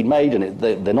could have been made, and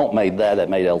they're not made there, they're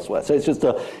made elsewhere. So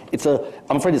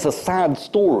I'm afraid it's a sad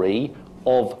story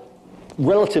of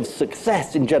relative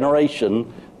success in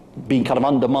generation being kind of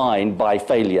undermined by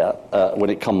failure when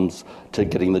it comes to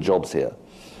getting the jobs here.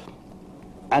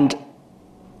 And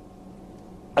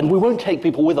we won't take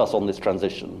people with us on this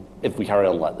transition if we carry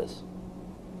on like this.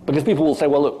 Because people will say,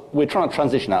 well, look, we're trying to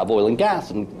transition out of oil and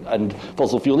gas and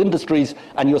fossil fuel industries,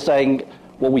 and you're saying,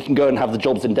 well, we can go and have the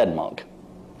jobs in Denmark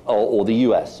or the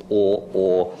US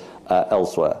or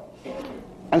elsewhere.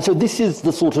 And so this is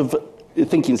the sort of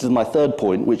thinking, this is my third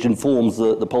point, which informs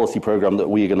the policy programme that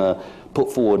we're going to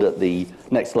put forward at the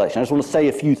next election. I just want to say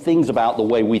a few things about the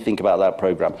way we think about that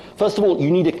programme. First of all,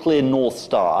 you need a clear North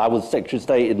Star. I was Secretary of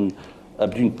State in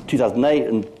between 2008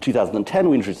 and 2010,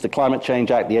 we introduced the Climate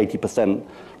Change Act, the 80%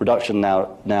 reduction,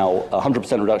 now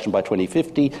 100% reduction by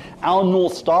 2050. Our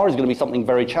North Star is going to be something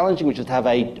very challenging, which is to have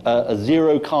a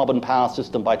zero carbon power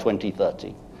system by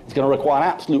 2030. It's going to require an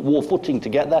absolute war footing to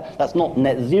get there. That's not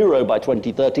net zero by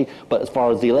 2030, but as far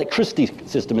as the electricity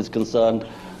system is concerned,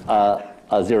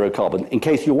 zero carbon. In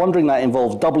case you're wondering, that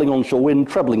involves doubling onshore wind,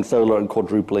 trebling solar, and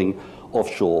quadrupling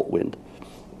offshore wind.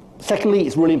 Secondly,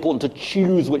 it's really important to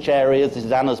choose which areas, this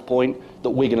is Anna's point, that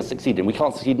we're going to succeed in. We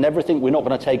can't succeed in everything. We're not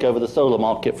going to take over the solar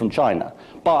market from China.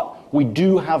 But we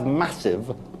do have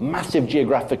massive, massive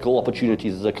geographical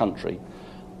opportunities as a country.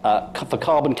 For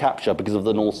carbon capture because of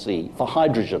the North Sea, for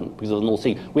hydrogen because of the North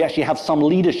Sea. We actually have some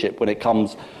leadership when it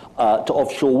comes to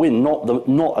offshore wind,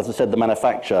 not, as I said, the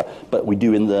manufacture, but we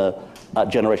do in the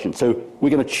generation. So we're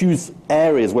going to choose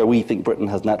areas where we think Britain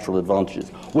has natural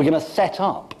advantages. We're going to set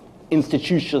up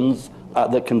institutions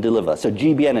that can deliver. So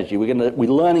GB Energy, we're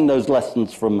learning those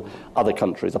lessons from other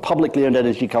countries. A publicly owned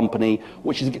energy company,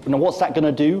 which is, what's that going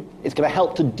to do? It's going to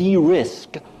help to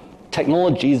de-risk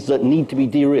technologies that need to be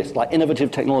de-risked, like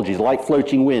innovative technologies like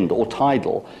floating wind or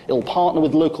tidal. It'll partner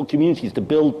with local communities to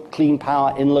build clean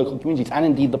power in local communities and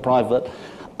indeed the private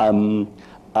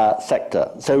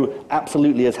sector. So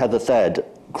absolutely, as Heather said,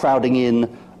 crowding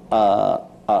in,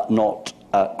 not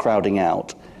crowding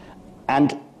out.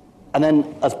 And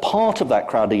then as part of that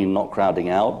crowding in, not crowding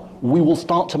out, we will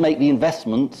start to make the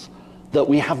investments that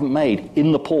we haven't made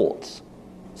in the ports.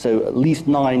 So at least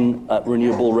 9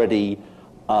 renewable-ready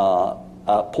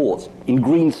ports. In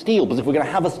green steel, because if we're going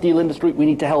to have a steel industry, we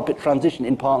need to help it transition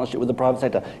in partnership with the private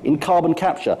sector. In carbon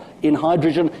capture, in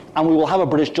hydrogen, and we will have a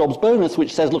British jobs bonus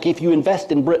which says, look, if you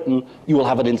invest in Britain, you will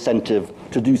have an incentive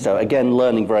to do so. Again,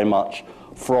 learning very much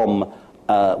from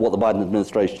what the Biden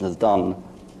administration has done.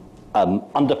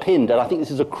 Underpinned, and I think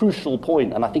this is a crucial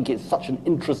point, and I think it's such an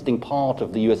interesting part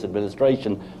of the US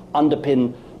administration,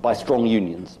 underpinned by strong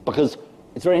unions. Because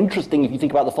it's very interesting if you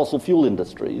think about the fossil fuel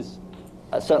industries,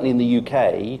 certainly in the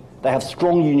UK, they have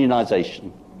strong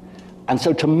unionization. And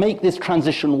so to make this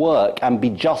transition work and be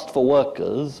just for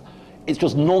workers, it's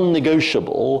just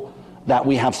non-negotiable that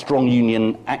we have strong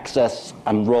union access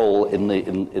and role in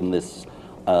this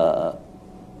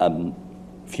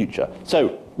future.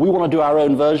 So we want to do our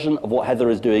own version of what Heather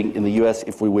is doing in the US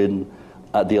if we win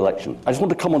the election. I just want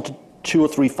to come on to 2 or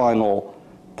 3 final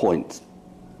points.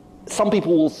 Some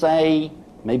people will say,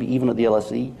 maybe even at the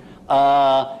LSE,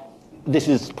 this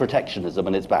is protectionism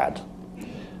and it's bad.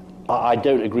 I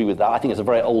don't agree with that. I think it's a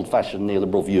very old-fashioned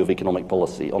neoliberal view of economic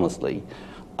policy, honestly.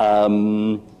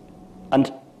 And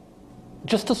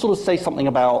just to sort of say something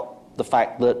about the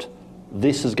fact that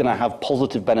this is going to have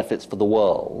positive benefits for the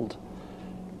world,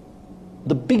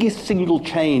 the biggest single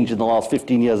change in the last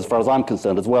 15 years, as far as I'm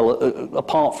concerned, as well,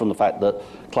 apart from the fact that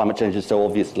climate change is so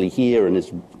obviously here and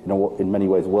is, in many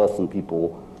ways worse than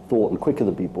people thought and quicker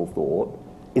than people thought,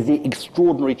 is the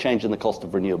extraordinary change in the cost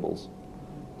of renewables.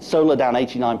 Solar down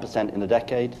 89% in a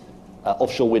decade,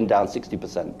 offshore wind down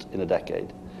 60% in a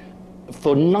decade.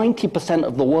 For 90%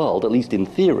 of the world, at least in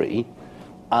theory,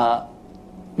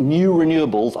 new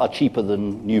renewables are cheaper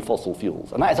than new fossil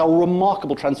fuels. And that is a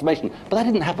remarkable transformation. But that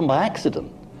didn't happen by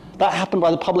accident. That happened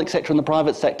by the public sector and the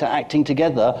private sector acting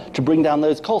together to bring down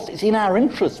those costs. It's in our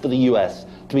interest for the US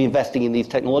to be investing in these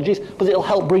technologies, because it'll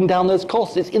help bring down those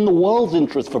costs. It's in the world's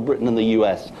interest for Britain and the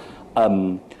US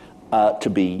to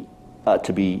be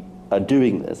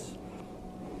doing this.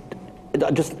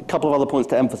 Just a couple of other points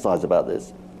to emphasize about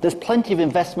this. There's plenty of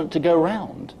investment to go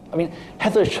around. I mean,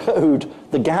 Heather showed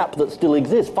the gap that still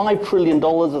exists. $5 trillion,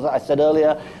 as I said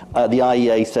earlier, the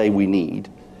IEA say we need.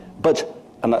 But,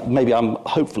 and maybe I'm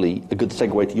hopefully a good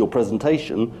segue to your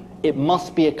presentation, it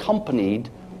must be accompanied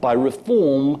by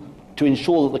reform to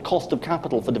ensure that the cost of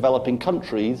capital for developing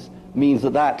countries means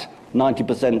that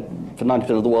 90%, for 90%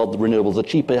 of the world, the renewables are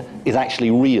cheaper, is actually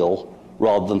real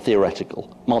rather than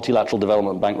theoretical. Multilateral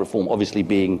development bank reform obviously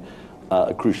being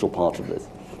a crucial part of this.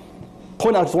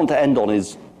 Point I just want to end on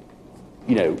is,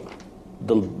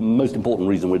 the most important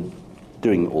reason we're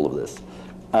doing all of this,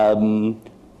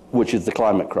 which is the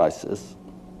climate crisis.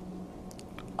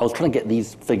 I was trying to get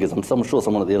these figures. I'm sure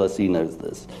someone at the LSE knows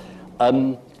this.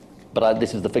 But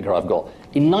this is the figure I've got.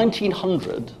 In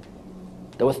 1900,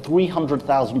 there were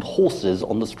 300,000 horses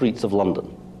on the streets of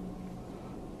London.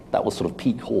 That was sort of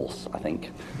peak horse, I think.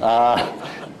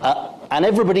 And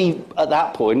everybody at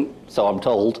that point, so I'm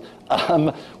told,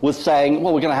 was saying,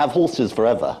 well, we're going to have horses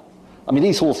forever. I mean,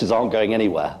 these horses aren't going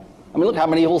anywhere. I mean, look how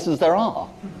many horses there are.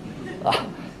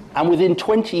 And within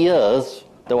 20 years,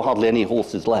 there were hardly any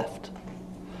horses left.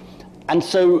 And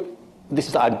so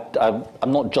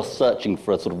I'm not just searching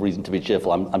for a sort of reason to be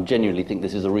cheerful. I'm genuinely think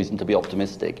this is a reason to be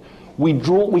optimistic. We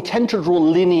tend to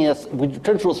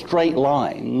draw straight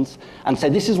lines and say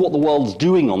this is what the world's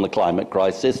doing on the climate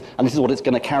crisis and this is what it's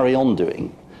going to carry on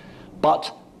doing.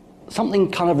 But something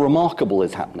kind of remarkable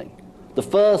is happening. The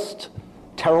first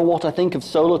terawatt, I think, of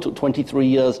solar took 23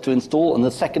 years to install, and the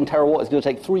second terawatt is going to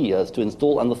take 3 years to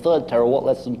install, and the third terawatt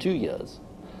less than 2 years.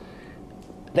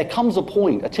 There comes a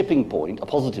point, a tipping point, a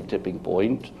positive tipping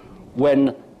point,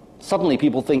 when suddenly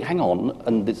people think, hang on,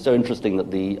 and it's so interesting that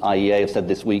the IEA have said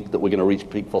this week that we're going to reach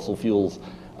peak fossil fuels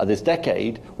this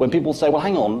decade, when people say, well,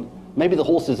 hang on, maybe the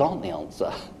horses aren't the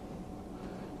answer.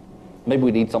 Maybe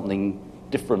we need something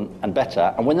different and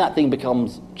better. And when that thing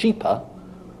becomes cheaper,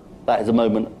 that is a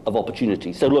moment of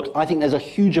opportunity. So look, I think there's a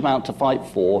huge amount to fight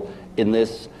for in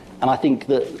this, and I think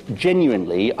that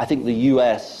genuinely, I think the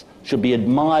US should be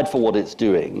admired for what it's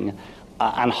doing,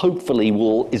 and hopefully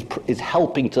is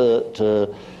helping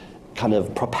to kind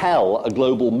of propel a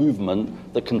global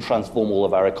movement that can transform all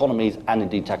of our economies and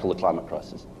indeed tackle the climate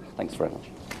crisis. Thanks very much.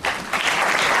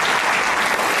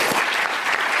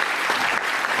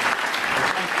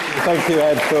 Thank you,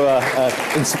 Ed, for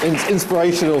an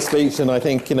inspirational speech. And I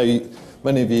think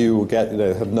many of you will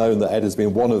have known that Ed has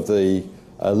been one of the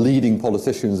leading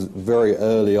politicians very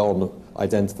early on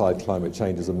identified climate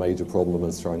change as a major problem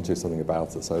and is trying to do something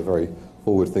about it. So a very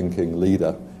forward-thinking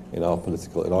leader in our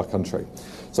country.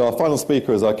 So our final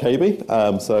speaker is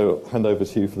Arkebe. So hand over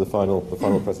to you for the final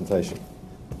presentation.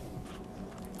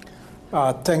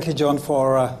 Thank you, John,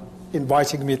 for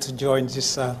inviting me to join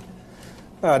this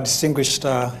distinguished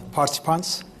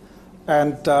participants,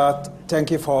 and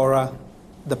thank you for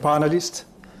the panelists,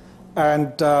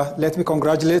 and let me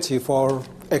congratulate you for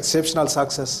exceptional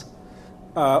success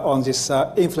on this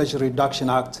Inflation Reduction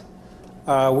Act,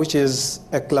 which is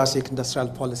a classic industrial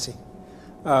policy.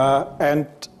 And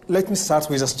let me start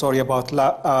with a story about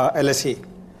LSE.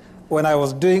 When I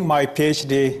was doing my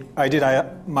PhD, I did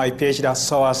my PhD at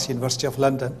SOAS, University of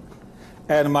London,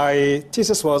 and my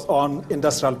thesis was on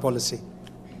industrial policy.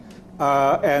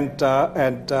 And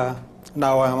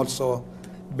now I'm also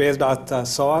based at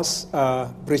SOAS,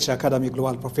 British Academy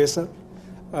Global Professor,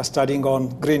 studying on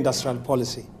green industrial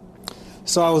policy.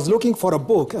 So I was looking for a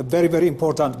book, a very, very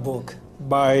important book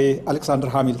by Alexander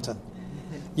Hamilton.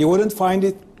 You wouldn't find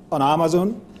it on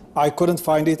Amazon. I couldn't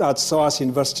find it at SOAS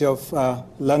University of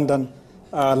London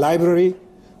library.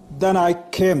 Then I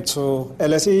came to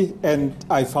LSE and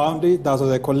I found it. That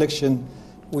was a collection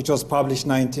which was published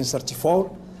in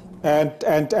 1934. And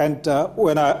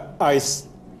when I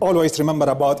always remember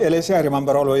about LSE, I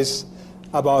remember always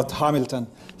about Hamilton.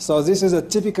 So this is a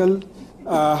typical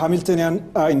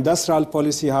Hamiltonian industrial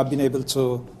policy I have been able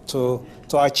to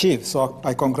achieve. So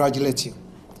I congratulate you.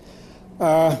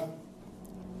 I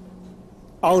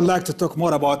would like to talk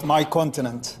more about my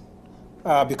continent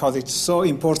because it's so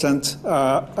important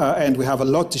and we have a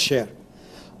lot to share.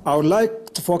 I would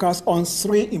like to focus on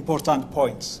 3 important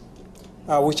points,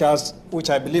 which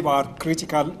I believe are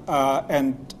critical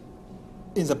and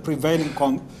in the prevailing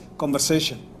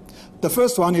conversation. The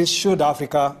first one is, should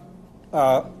Africa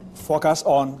focus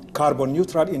on carbon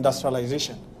neutral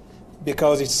industrialization?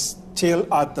 Because it's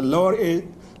still at the lower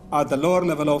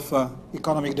level of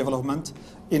economic development.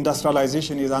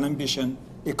 Industrialization is an ambition.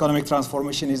 Economic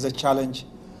transformation is a challenge.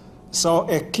 So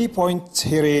a key point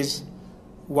here is,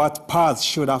 what path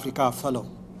should Africa follow?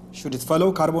 Should it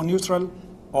follow carbon neutral,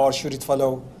 or should it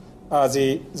follow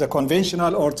the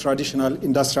conventional or traditional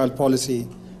industrial policy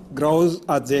grows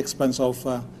at the expense of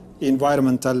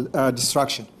environmental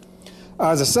destruction?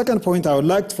 The second point, I would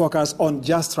like to focus on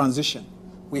just transition.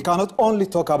 We cannot only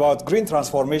talk about green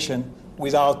transformation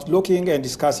without looking and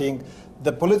discussing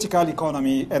the political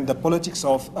economy and the politics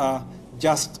of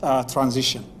just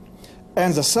transition.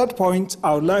 And the third point,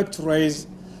 I would like to raise,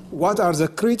 what are the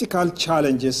critical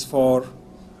challenges for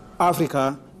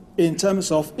Africa in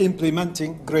terms of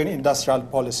implementing green industrial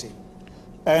policy?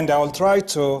 And I will try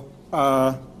to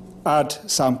add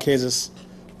some cases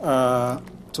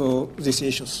to these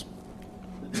issues.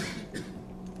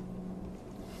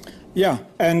 Yeah,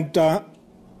 and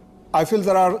I feel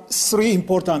there are 3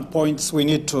 important points we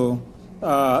need to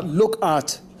look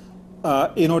at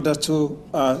in order to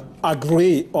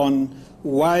agree on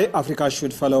why Africa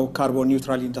should follow carbon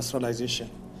neutral industrialization.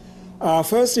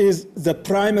 First is the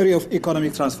primary of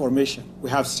economic transformation. We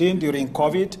have seen during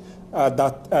COVID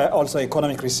that also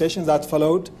economic recession that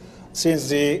followed since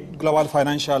the global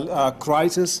financial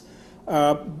crisis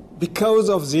because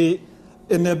of the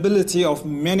inability of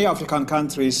many African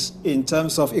countries in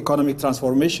terms of economic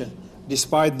transformation,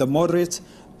 despite the moderate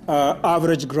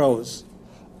average growth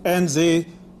and the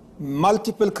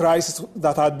multiple crises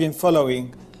that have been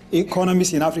following,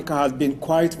 economies in Africa have been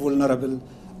quite vulnerable,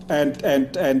 and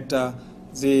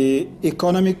the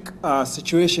economic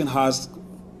situation has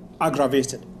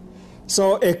aggravated.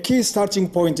 So a key starting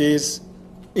point is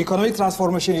economic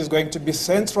transformation is going to be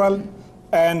central,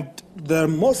 and the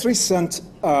most recent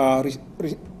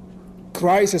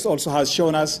crisis also has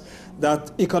shown us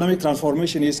that economic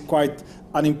transformation is quite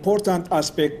an important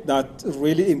aspect that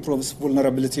really improves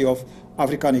vulnerability of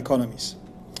African economies.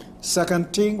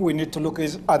 Second thing we need to look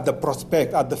is at the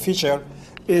prospect, at the future,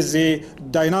 is the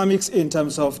dynamics in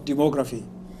terms of demography.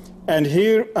 And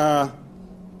here,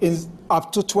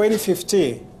 up to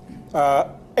 2050,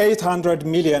 800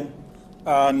 million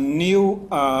new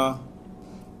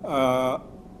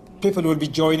people will be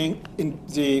joining in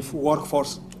the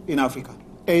workforce in Africa,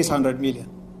 800 million.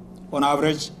 On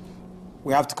average,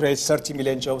 we have to create 30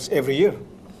 million jobs every year.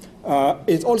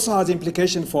 It also has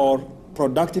implications for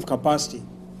productive capacity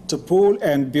to pool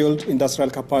and build industrial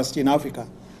capacity in Africa.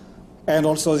 And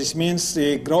also this means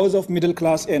the growth of middle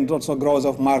class and also growth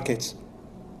of markets,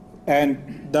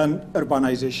 and then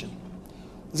urbanization.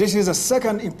 This is a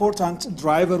second important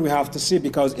driver we have to see,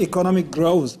 because economic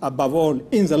growth, above all,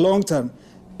 in the long term,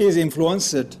 is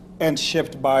influenced and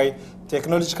shaped by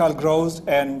technological growth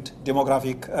and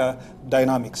demographic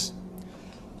dynamics.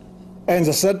 And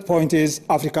the third point is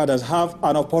Africa does have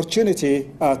an opportunity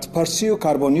to pursue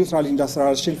carbon neutral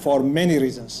industrialization for many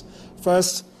reasons.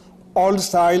 First,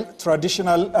 old-style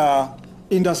traditional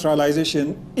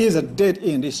industrialization is a dead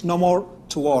end. It's no more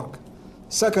to work.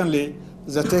 Secondly,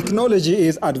 the technology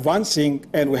is advancing,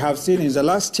 and we have seen in the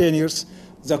last 10 years,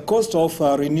 the cost of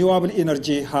renewable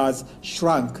energy has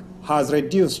shrunk, has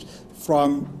reduced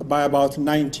by about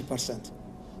 90%.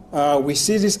 We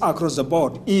see this across the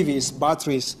board, EVs,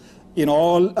 batteries, in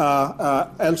all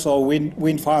also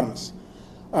wind farms.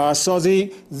 So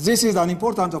this is an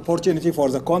important opportunity for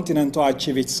the continent to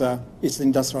achieve its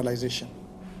industrialization.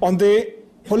 On the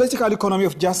political economy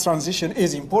of just transition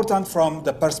is important from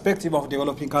the perspective of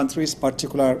developing countries,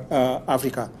 particularly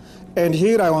Africa. And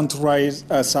here I want to raise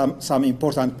some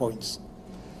important points.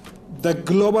 The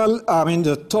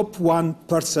the top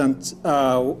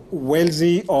 1%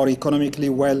 wealthy or economically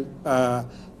well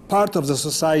part of the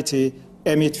society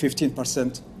emit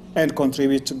 15% and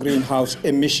contribute to greenhouse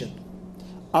emission.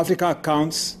 Africa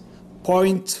accounts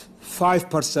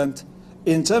 0.5%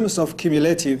 in terms of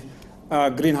cumulative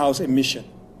greenhouse emission.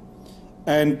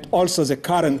 And also the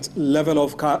current level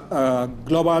of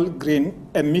global green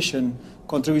emission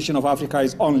contribution of Africa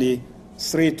is only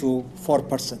 3 to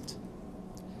 4%.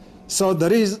 So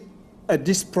there is a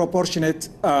disproportionate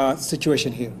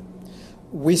situation here.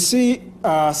 We see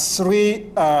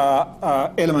three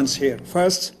elements here.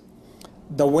 First,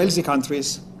 the wealthy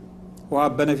countries who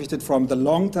have benefited from the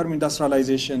long-term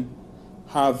industrialization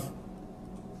have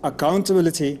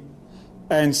accountability,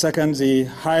 and second, the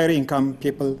higher income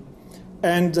people.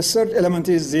 And the third element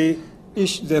is the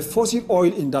fossil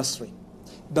oil industry.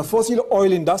 The fossil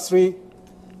oil industry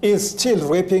is still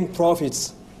reaping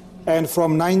profits, and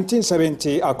from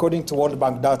 1970, according to World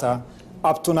Bank data,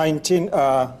 up to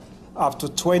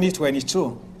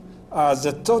 2022,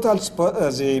 the total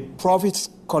the profits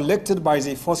collected by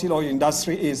the fossil oil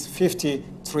industry is 50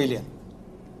 trillion.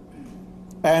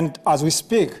 And as we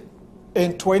speak,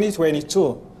 in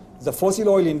 2022, the fossil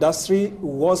oil industry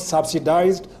was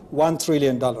subsidized $1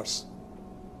 trillion.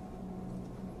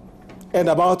 And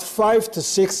about $5 to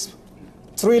 $6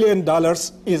 trillion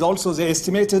is also the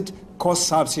estimated cost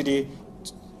subsidy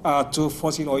to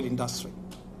fossil oil industry.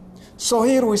 So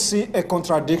here we see a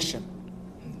contradiction.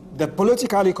 The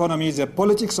political economy, the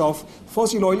politics of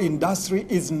fossil oil industry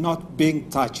is not being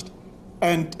touched.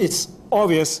 And it's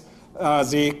obvious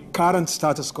the current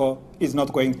status quo is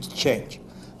not going to change.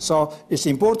 So it's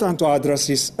important to address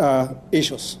these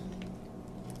issues.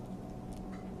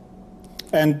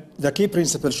 And the key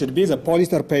principle should be the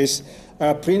polluter pays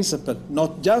principle,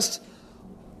 not just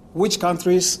which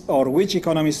countries or which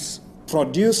economies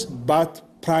produce, but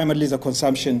primarily the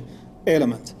consumption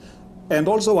element. And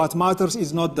also what matters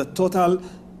is not the total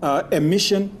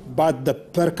emission, but the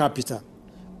per capita.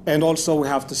 And also we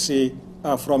have to see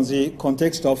from the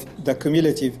context of the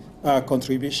cumulative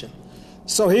contribution.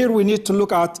 So here we need to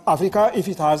look at Africa. If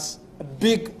it has a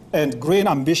big and green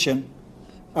ambition,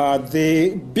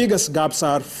 the biggest gaps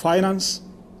are finance,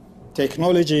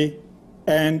 technology,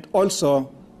 and also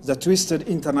the twisted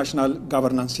international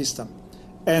governance system.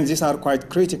 And these are quite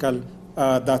critical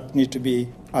that need to be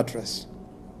addressed.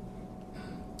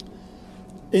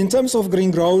 In terms of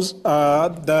green growth,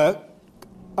 the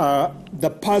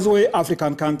pathway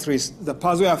African countries, the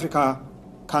pathway Africa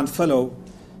can follow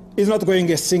is not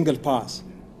going a single path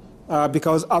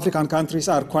because African countries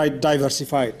are quite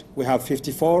diversified. We have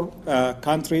 54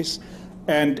 countries,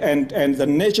 and the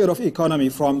nature of economy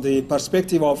from the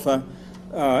perspective of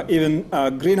even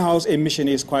greenhouse emission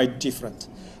is quite different.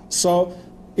 So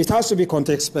it has to be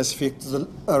context specific,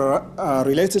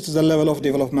 related to the level of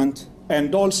development,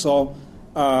 and also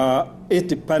it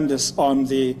depends on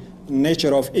the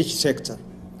nature of each sector.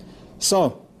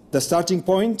 So the starting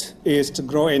point is to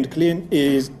grow and clean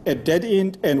is a dead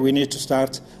end, and we need to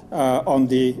start on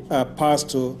the path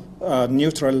to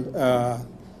neutral,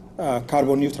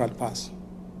 carbon neutral path.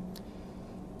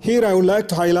 Here I would like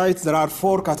to highlight there are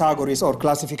 4 categories or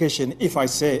classification, if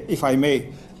I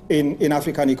may, in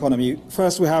African economy.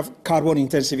 First, we have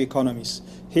carbon-intensive economies.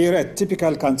 Here, a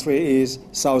typical country is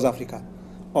South Africa.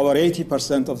 Over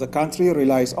 80% of the country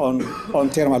relies on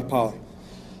thermal power.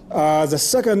 The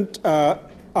second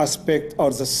aspect,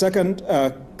 or the second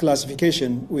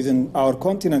classification within our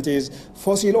continent, is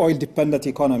fossil oil-dependent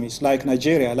economies, like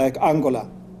Nigeria, like Angola.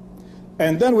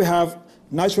 And then we have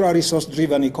natural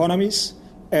resource-driven economies,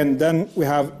 and then we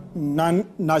have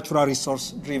non-natural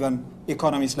resource-driven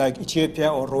economies like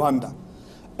Ethiopia or Rwanda.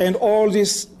 And all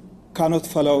these cannot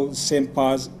follow the same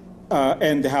path,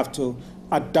 and they have to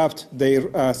adapt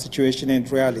their situation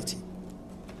and reality.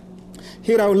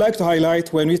 Here I would like to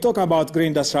highlight, when we talk about green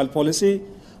industrial policy,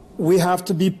 we have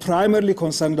to be primarily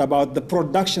concerned about the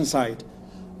production side.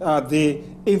 The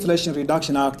Inflation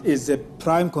Reduction Act is the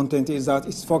prime content is that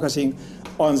it's focusing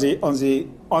on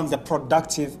the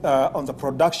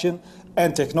production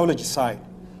and technology side.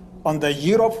 On the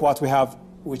Europe, what we have,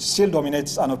 which still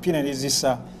dominates an opinion, is this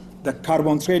the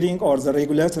carbon trading or the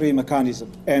regulatory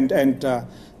mechanism, and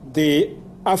the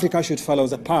Africa should follow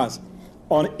the path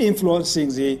on influencing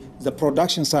the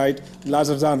production side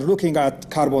rather than looking at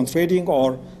carbon trading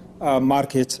or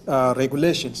market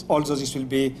regulations. Also, this will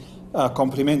be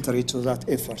complementary to that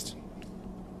effort.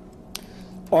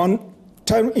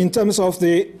 In terms of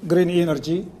the green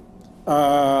energy,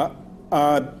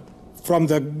 from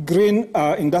the green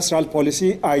industrial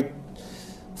policy,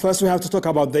 first we have to talk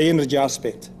about the energy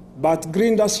aspect. But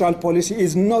green industrial policy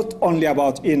is not only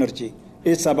about energy.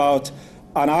 It's about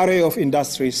an array of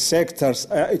industries, sectors.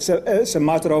 It's a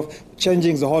matter of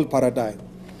changing the whole paradigm.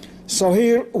 So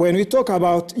here, when we talk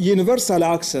about universal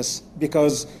access,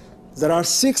 because there are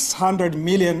 600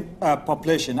 million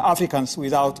population, Africans,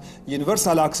 without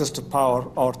universal access to power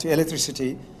or to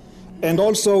electricity, and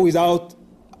also without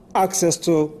access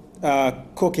to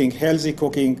cooking, healthy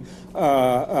cooking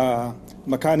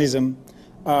mechanism,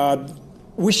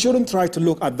 we shouldn't try to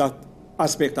look at that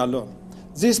aspect alone.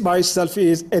 This by itself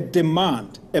is a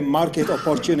demand, a market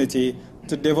opportunity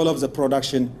to develop the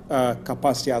production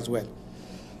capacity as well.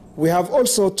 We have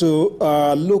also to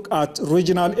look at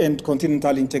regional and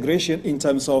continental integration in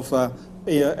terms of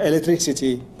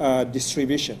electricity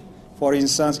distribution. For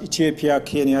instance, Ethiopia,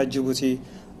 Kenya, Djibouti,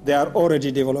 they are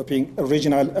already developing a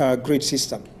regional grid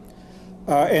system.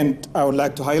 And I would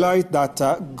like to highlight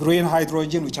that green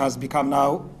hydrogen, which has become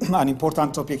now an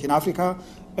important topic in Africa,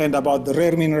 and about the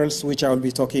rare minerals, which I will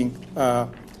be talking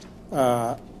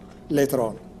later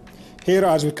on. Here,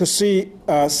 as we could see,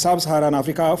 sub-Saharan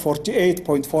Africa,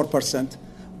 48.4%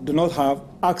 do not have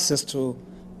access to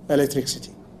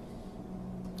electricity.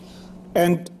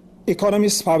 And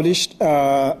economists published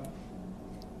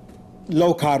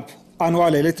low-carb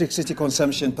annual electricity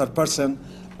consumption per person,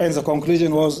 and the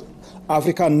conclusion was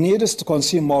Africa needs to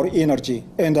consume more energy.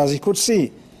 And as you could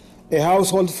see, a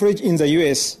household fridge in the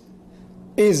US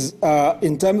is,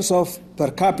 in terms of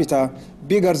per capita,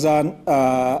 bigger than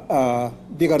a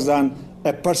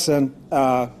person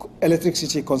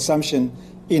electricity consumption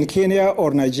in Kenya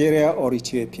or Nigeria or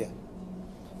Ethiopia.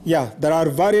 Yeah, there are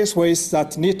various ways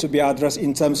that need to be addressed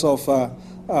in terms of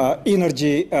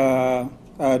energy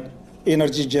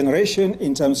generation,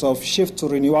 in terms of shift to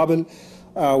renewable,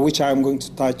 which I'm going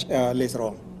to touch later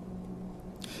on.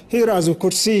 Here, as we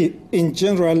could see, in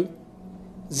general,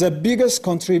 the biggest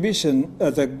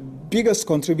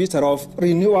contributor of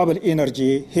renewable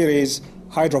energy here is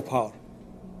hydropower.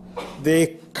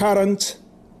 The current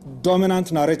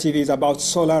dominant narrative is about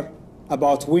solar,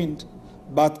 about wind,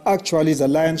 but actually the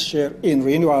lion's share in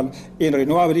renewable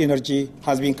energy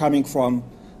has been coming from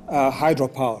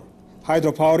hydropower.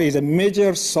 Hydropower is a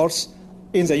major source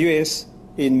in the US,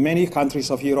 in many countries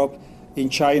of Europe, in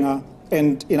China,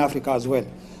 and in Africa as well.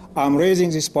 I'm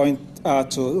raising this point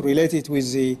to relate it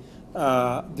with the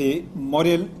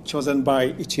model chosen by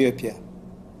Ethiopia.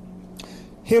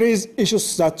 Here is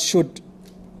issues that should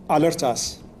alert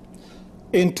us.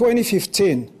 In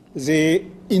 2015, the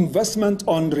investment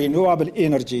on renewable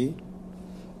energy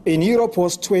In Europe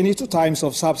was 22 times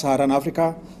of sub-Saharan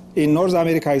Africa. In North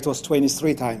America, it was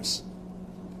 23 times.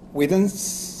 Within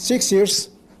 6 years,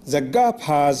 the gap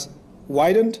has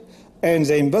widened, and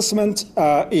the investment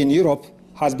in Europe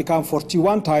has become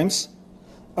 41 times,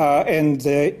 and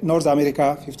North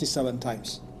America 57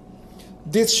 times.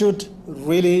 This should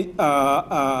really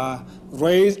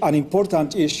raise an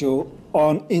important issue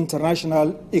on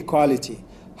international equality,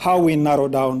 how we narrow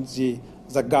down the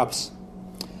gaps.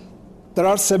 There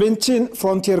are 17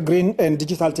 frontier green and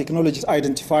digital technologies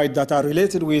identified that are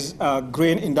related with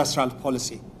green industrial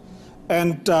policy.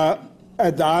 And the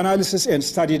analysis and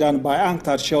study done by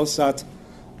UNCTAD shows that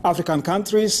African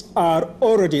countries are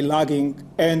already lagging,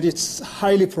 and it's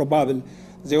highly probable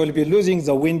they will be losing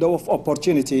the window of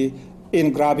opportunity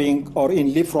in grabbing or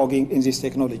in leapfrogging in these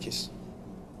technologies.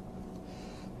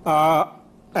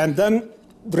 And then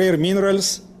rare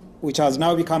minerals, which has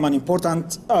now become an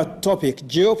important topic,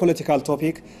 geopolitical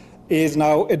topic, is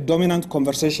now a dominant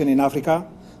conversation in Africa.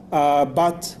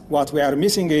 But what we are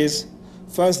missing is,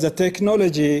 first, the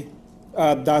technology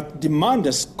that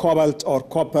demands cobalt or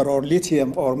copper or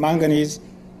lithium or manganese,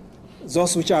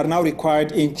 those which are now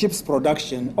required in chips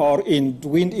production or in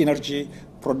wind energy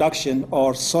production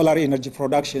or solar energy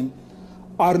production,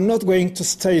 are not going to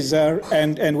stay there,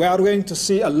 and we are going to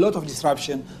see a lot of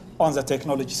disruption on the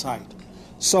technology side.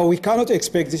 So we cannot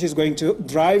expect this is going to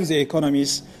drive the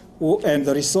economies and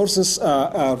the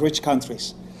resources-rich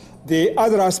countries. The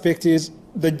other aspect is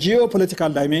the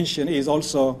geopolitical dimension is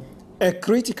also a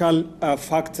critical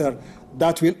factor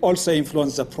that will also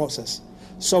influence the process.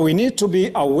 So we need to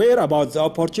be aware about the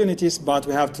opportunities, but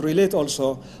we have to relate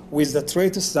also with the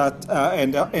threats that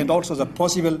and also the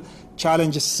possible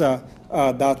challenges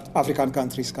that African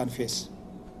countries can face.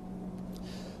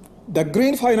 The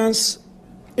green finance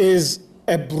is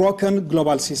a broken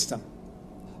global system.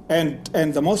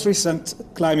 And the most recent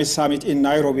climate summit in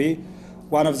Nairobi,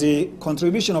 one of the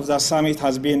contributions of that summit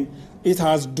has been, it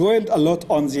has dwelled a lot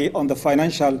on the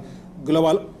financial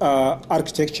global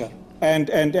architecture. And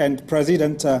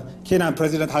Kenyan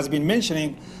president has been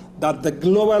mentioning that the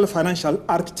global financial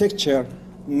architecture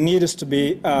needs to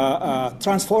be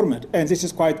transformed. And this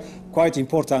is quite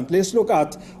important. Let's look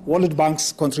at World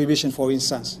Bank's contribution, for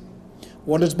instance.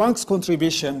 World Bank's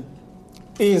contribution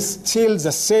is still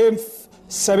the same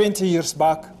 70 years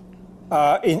back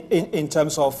in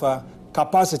terms of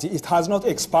capacity. It has not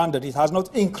expanded. It has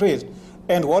not increased.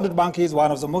 And World Bank is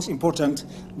one of the most important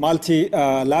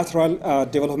multilateral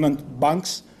development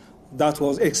banks that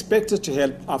was expected to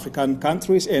help African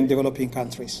countries and developing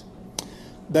countries.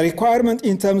 The requirement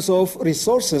in terms of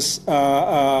resources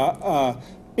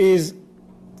is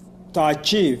to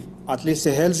achieve at least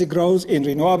a healthy growth in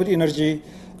renewable energy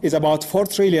is about 4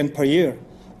 trillion per year.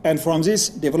 And from this,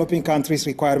 developing countries'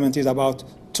 requirement is about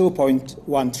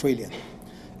 2.1 trillion.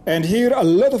 And here, a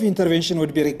lot of intervention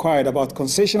would be required about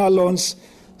concessional loans,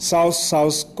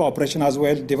 South-South cooperation as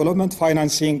well, development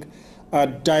financing,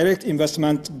 direct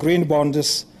investment, green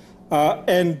bonds,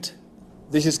 and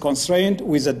this is constrained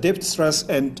with the debt stress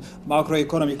and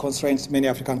macroeconomic constraints many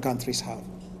African countries have.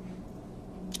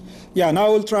 Yeah,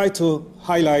 now we'll try to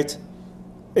highlight,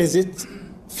 is it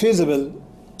feasible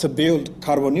to build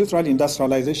carbon-neutral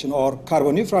industrialization or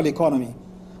carbon-neutral economy?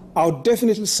 I would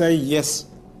definitely say yes,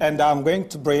 and I'm going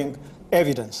to bring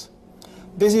evidence.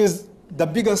 This is the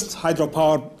biggest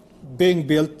hydropower being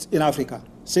built in Africa,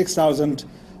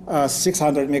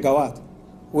 6,600 megawatt,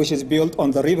 which is built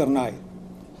on the River Nile.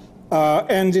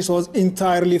 And this was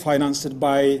entirely financed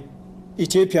by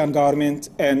Ethiopian government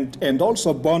and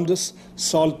also bonds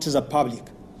sold to the public.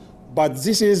 But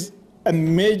this is a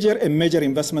major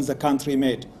investment the country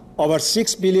made. Over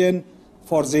 6 billion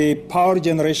for the power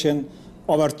generation,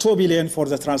 over 2 billion for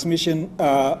the transmission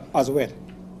as well.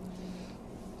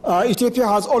 Ethiopia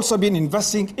has also been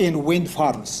investing in wind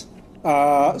farms.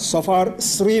 So far,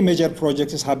 3 major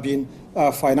projects have been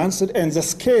financed, and the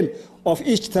scale of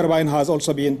each turbine has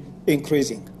also been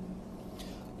increasing.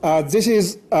 This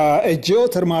is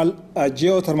geothermal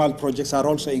projects are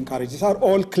also encouraged. These are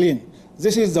all clean.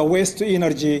 This is the waste to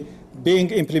energy being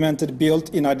implemented,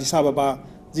 built in Addis Ababa.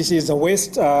 This is the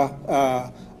waste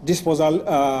disposal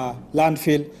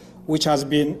landfill, which has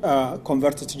been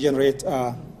converted to generate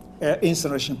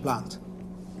incineration plant.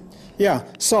 Yeah,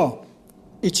 so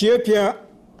Ethiopia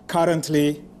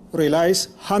currently relies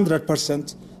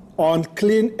 100% on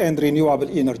clean and renewable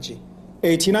energy.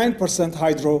 89%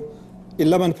 hydro,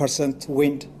 11%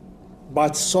 wind.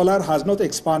 But solar has not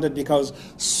expanded because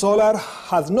solar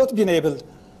has not been able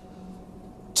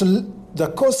to, the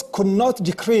cost could not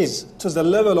decrease to the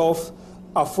level of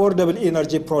affordable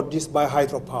energy produced by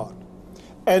hydropower.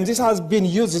 And this has been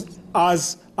used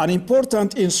as an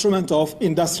important instrument of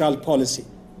industrial policy.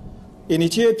 In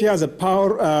Ethiopia,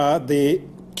 the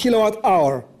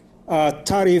kilowatt-hour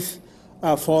tariff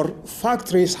for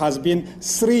factories has been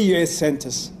 3 US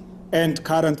cents, and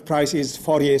current price is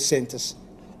 4 US cents,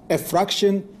 a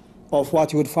fraction of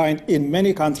what you would find in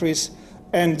many countries,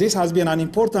 and this has been an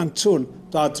important tool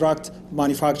to attract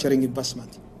manufacturing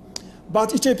investment.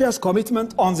 But Ethiopia's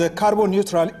commitment on the carbon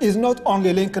neutral is not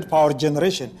only linked to power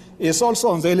generation, it's also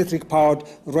on the electric powered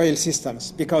rail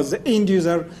systems, because the end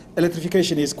user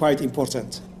electrification is quite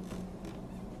important.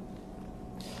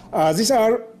 These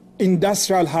are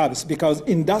industrial hubs, because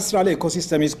industrial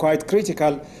ecosystem is quite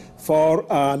critical for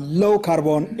low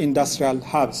carbon industrial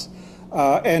hubs.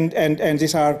 And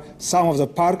these are some of the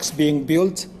parks being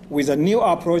built with a new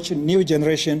approach, new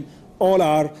generation. All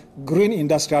are green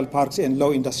industrial parks and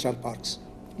low industrial parks,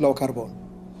 low carbon.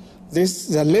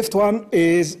 The left one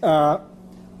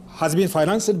has been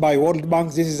financed by World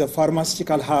Bank. This is a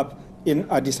pharmaceutical hub in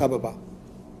Addis Ababa.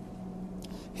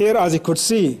 Here, as you could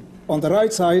see, on the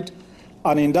right side,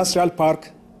 an industrial park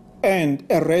and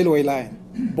a railway line,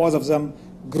 both of them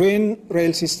green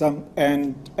rail system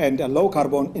and a low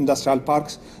carbon industrial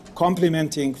parks,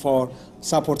 complementing for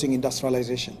supporting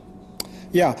industrialization.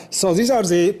 Yeah, so these are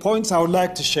the points I would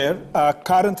like to share.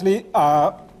 Currently,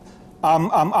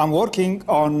 I'm working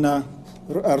on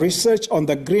research on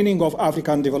the greening of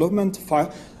African development,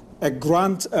 a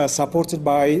grant supported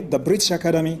by the British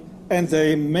Academy, and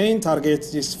the main target,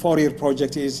 this 4-year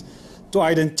project, is to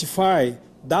identify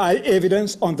the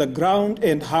evidence on the ground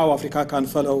and how Africa can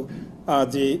follow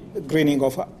the greening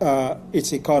of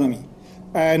its economy.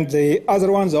 And the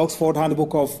other one, the Oxford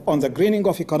Handbook on the Greening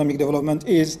of Economic Development,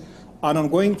 is an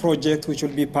ongoing project which will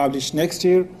be published next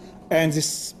year, and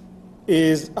this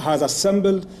has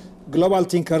assembled global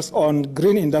thinkers on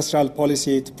green industrial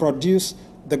policy to produce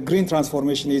the green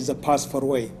transformation is the path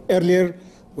forward. Earlier,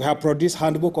 we have produced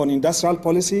handbook on industrial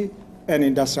policy and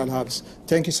industrial hubs.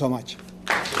 Thank you so much.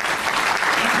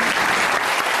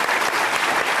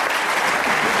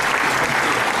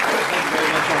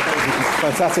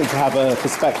 Fantastic to have a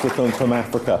perspective from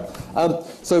Africa.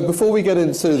 So before we get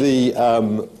into the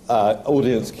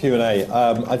audience Q&A,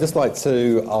 I'd just like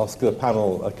to ask the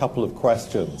panel a couple of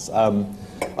questions. I'd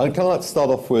kind of like to start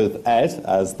off with Ed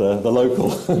as the local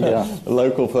the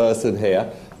local person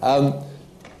here. Yeah,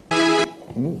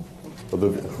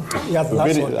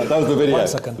 that was the video. 1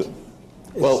 second.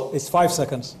 It's 5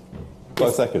 seconds.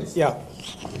 5 seconds? Yeah.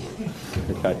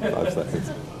 Okay, 5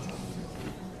 seconds.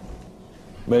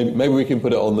 Maybe we can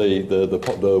put it on the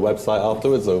website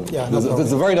afterwards. Or yeah,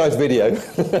 there's a very nice video,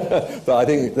 but I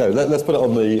think let's put it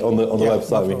on the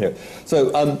website when we hear.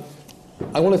 So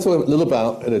I want to talk a little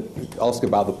about ask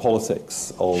about the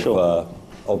politics of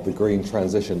the green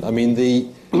transition. I mean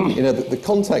the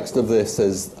context of this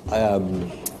is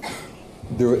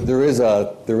there is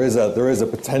a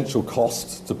potential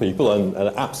cost to people, and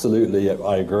absolutely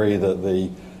I agree that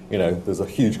there's a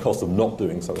huge cost of not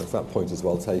doing something. So that point is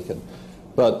well taken.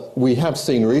 But we have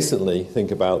seen recently,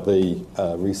 think about the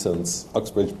recent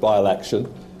Uxbridge by-election,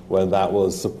 when that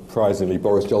was surprisingly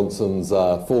Boris Johnson's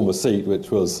former seat, which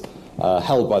was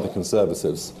held by the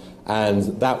Conservatives.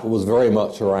 And that was very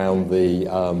much around the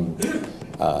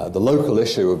local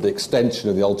issue of the extension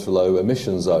of the ultra-low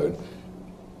emission zone.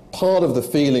 Part of the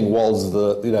feeling was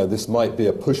that this might be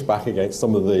a pushback against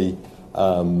some of the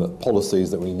policies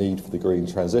that we need for the green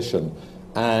transition.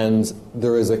 And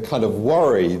there is a kind of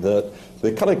worry that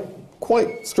the kind of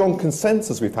quite strong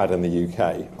consensus we've had in the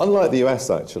UK, unlike the US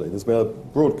actually, there's been a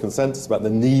broad consensus about the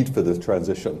need for this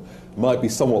transition, might be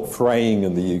somewhat fraying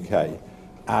in the UK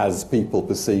as people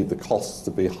perceive the costs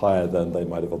to be higher than they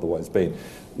might have otherwise been.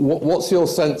 What's your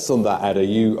sense on that, Ed? Are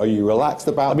you relaxed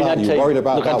about that? Are you worried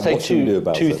about that? What should we do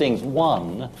about it? Two things.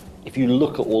 One, if you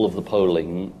look at all of the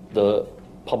polling, the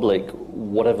public,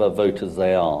 whatever voters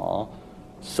they are,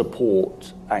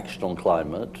 support action on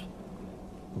climate,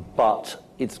 but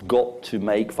it's got to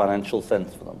make financial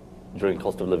sense for them during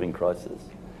cost of living crisis.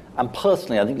 And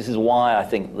personally, I think this is why I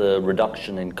think the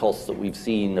reduction in costs that we've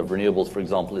seen of renewables, for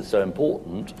example, is so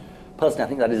important. Personally, I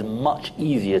think that is much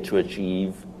easier to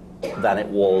achieve than it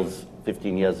was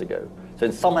 15 years ago. So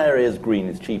in some areas, green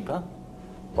is cheaper,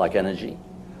 like energy.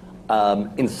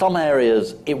 In some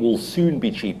areas, it will soon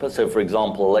be cheaper. So, for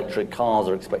example, electric cars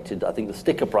are expected, I think the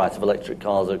sticker price of electric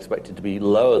cars are expected to be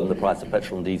lower than the price of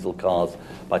petrol and diesel cars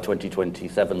by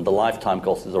 2027. The lifetime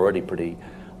cost is already pretty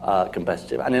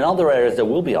competitive. And in other areas, there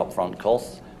will be upfront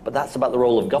costs, but that's about the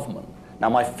role of government. Now,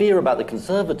 my fear about the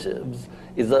Conservatives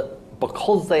is that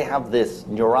because they have this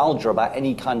neuralgia about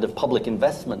any kind of public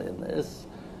investment in this,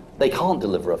 they can't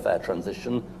deliver a fair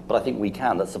transition, but I think we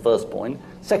can. That's the first point.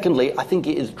 Secondly, I think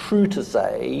it is true to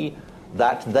say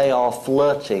that they are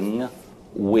flirting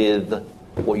with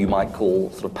what you might call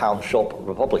sort of pound shop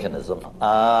republicanism,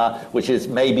 which is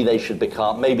maybe they should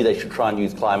try and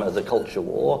use climate as a culture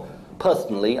war.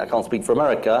 Personally, I can't speak for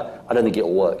America, I don't think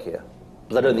it'll work here.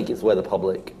 Because I don't think it's where the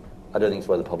public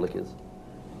is.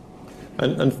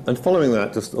 And following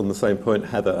that, just on the same point,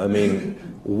 Heather, I mean,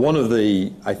 one of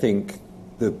the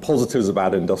positives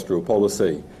about industrial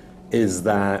policy is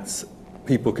that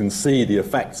people can see the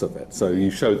effects of it. So you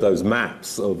showed those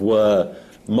maps of where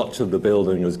much of the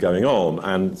building is going on,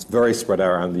 and it's very spread out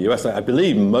around the US. I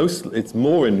believe it's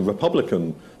more in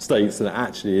Republican states than it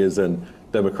actually is in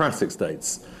Democratic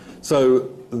states. So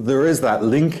there is that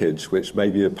linkage, which may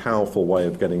be a powerful way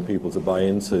of getting people to buy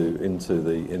into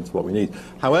what we need.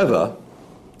 However,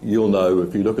 you'll know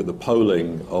if you look at the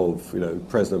polling of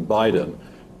President Biden,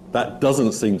 that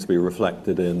doesn't seem to be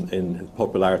reflected in his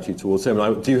popularity towards him.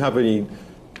 Do you have any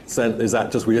sense? Is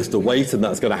that just we have to wait and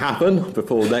that's going to happen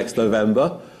before next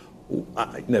November?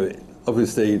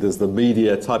 Obviously there's the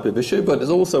media type of issue, but it's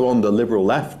also on the liberal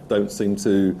left don't seem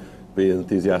to be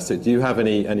enthusiastic. Do you have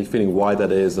any feeling why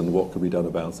that is and what could be done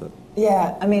about it?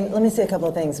 Yeah, I mean, let me say a couple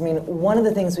of things. I mean, one of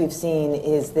the things we've seen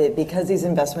is that because these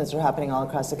investments are happening all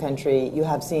across the country, you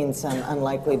have seen some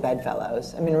unlikely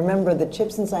bedfellows. I mean, remember the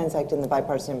CHIPS and Science Act and the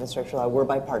Bipartisan Infrastructure Law were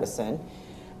bipartisan.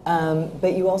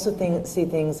 But you also see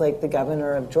things like the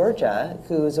governor of Georgia,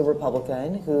 who's a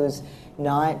Republican, who's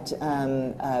not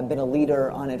been a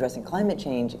leader on addressing climate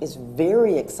change, is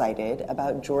very excited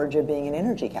about Georgia being an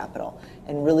energy capital,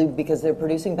 and really because they're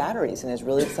producing batteries, and is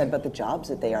really excited about the jobs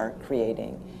that they are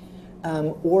creating.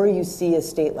 Or you see a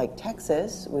state like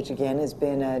Texas, which again has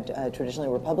been a traditionally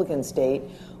Republican state,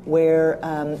 where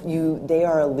they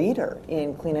are a leader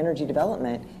in clean energy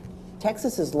development.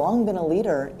 Texas has long been a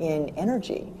leader in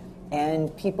energy,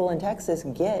 and people in Texas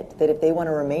get that if they want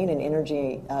to remain an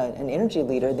energy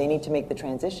leader, they need to make the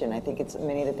transition. I think it's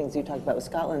many of the things you talked about with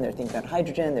Scotland. They're thinking about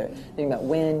hydrogen. They're thinking about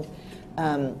wind,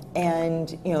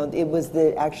 and it was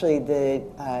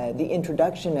the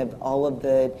introduction of all of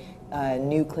the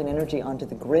new clean energy onto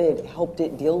the grid helped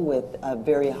it deal with a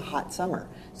very hot summer.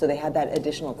 So they had that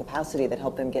additional capacity that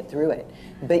helped them get through it.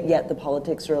 But yet the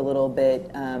politics are a little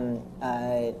bit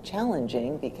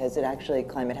challenging because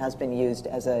climate has been used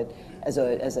as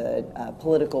a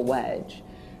political wedge.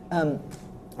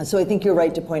 So I think you're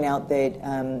right to point out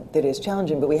that it is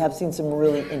challenging, but we have seen some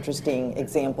really interesting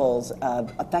examples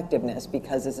of effectiveness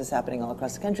because this is happening all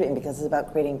across the country, and because it's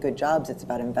about creating good jobs, it's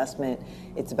about investment,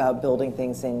 it's about building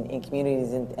things in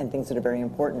communities and things that are very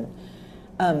important.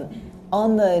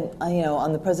 On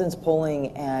the president's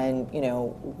polling and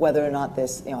whether or not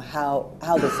this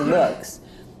how this looks,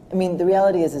 I mean the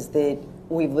reality is that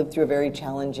we've lived through a very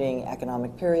challenging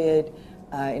economic period.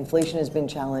 Inflation has been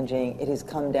challenging. It has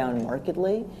come down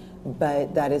markedly,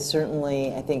 but that has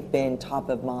certainly, I think, been top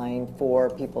of mind for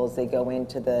people as they go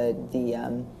into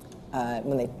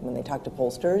when they talk to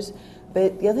pollsters.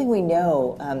 But the other thing we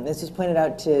know, this was pointed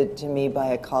out to me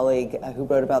by a colleague who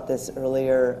wrote about this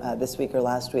earlier this week or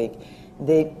last week,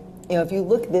 that if you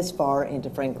look this far into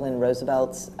Franklin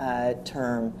Roosevelt's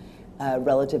term,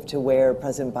 relative to where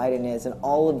President Biden is and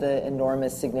all of the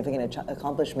enormous significant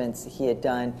accomplishments he had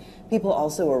done, people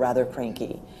also were rather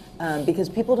cranky because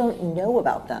people don't know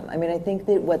about them. I mean, I think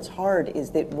that what's hard is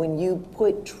that when you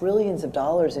put trillions of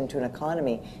dollars into an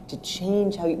economy to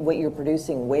change what you're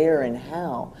producing, where and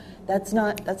how, that's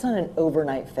not an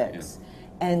overnight fix. Yeah.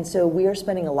 And so we are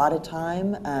spending a lot of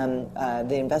time.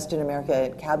 The Invest in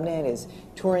America cabinet is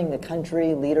touring the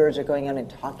country. Leaders are going out and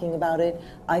talking about it.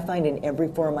 I find in every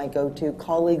forum I go to,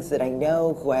 colleagues that I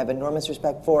know, who I have enormous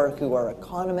respect for, who are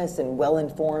economists and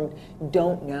well-informed,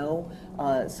 don't know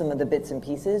some of the bits and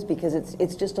pieces because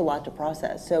it's just a lot to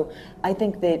process. So I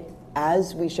think that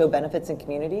as we show benefits in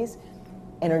communities,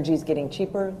 energy is getting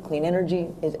cheaper. Clean energy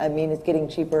is getting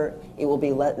cheaper. It will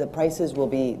be the prices will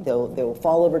be they will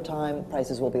fall over time.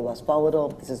 Prices will be less volatile.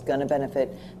 This is going to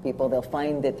benefit people. They'll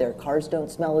find that their cars don't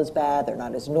smell as bad. They're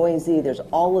not as noisy. There's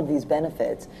all of these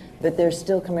benefits, but they're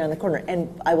still coming around the corner. And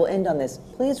I will end on this.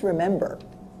 Please remember,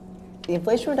 the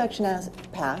Inflation Reduction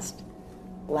Act passed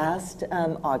last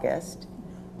August.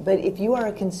 But if you are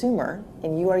a consumer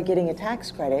and you are getting a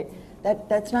tax credit,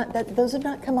 those have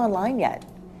not come online yet.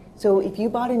 So if you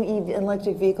bought an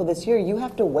electric vehicle this year, you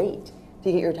have to wait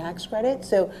to get your tax credit.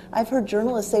 So I've heard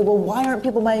journalists say, well, why aren't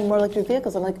people buying more electric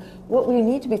vehicles? I'm like, what we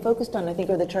need to be focused on, I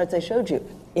think, are the charts I showed you.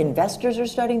 Investors are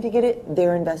starting to get it,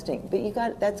 they're investing.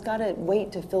 But that's got to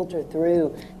wait to filter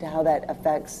through to how that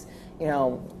affects,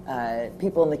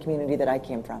 people in the community that I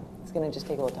came from. It's going to just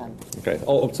take a little time. Okay,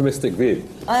 optimistic view.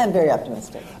 I am very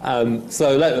optimistic.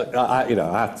 So I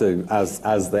have to, as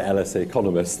the LSE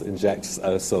economist, inject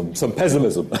some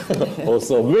pessimism or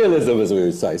some realism, as we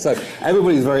would say. So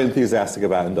everybody's very enthusiastic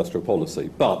about industrial policy,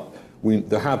 but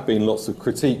there have been lots of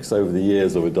critiques over the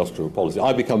years of industrial policy.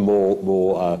 I've become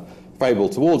more favourable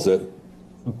towards it,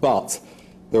 but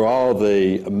there are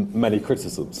the many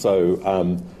criticisms.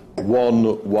 So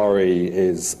one worry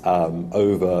is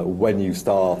over when you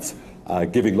start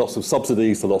giving lots of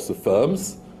subsidies to lots of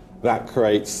firms. That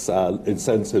creates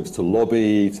incentives to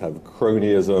lobby, to have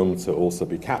cronyism, to also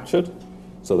be captured.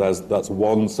 So that's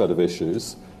one set of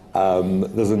issues.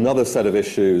 There's another set of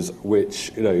issues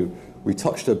which we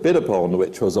touched a bit upon,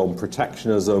 which was on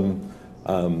protectionism,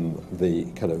 the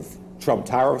kind of Trump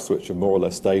tariffs, which have more or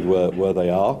less stayed where they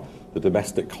are, the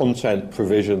domestic content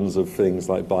provisions of things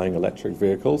like buying electric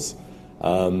vehicles.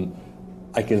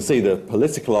 I can see the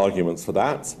political arguments for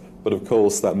that, but of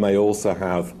course that may also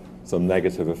have some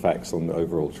negative effects on the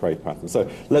overall trade pattern. So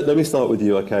let me start with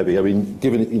you, Arkebe. I mean,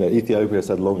 given Ethiopia has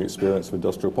had long experience of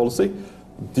industrial policy,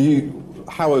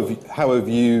 how have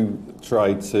you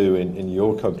tried to, in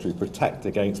your country, protect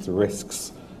against the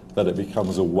risks that it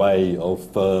becomes a way of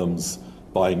firms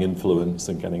buying influence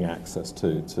and getting access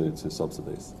to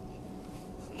subsidies?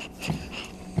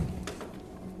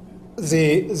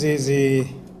 The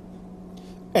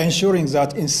ensuring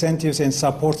that incentives and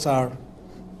supports are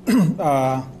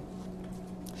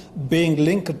being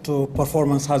linked to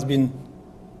performance has been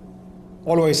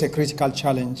always a critical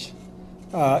challenge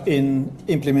in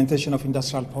implementation of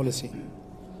industrial policy.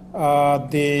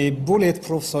 The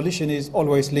bulletproof solution is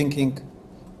always linking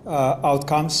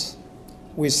outcomes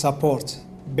with support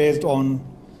based on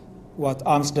what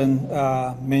Amsden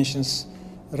mentions,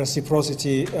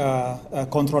 reciprocity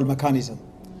control mechanism.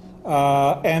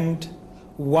 And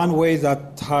one way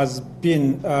that has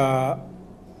been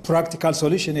practical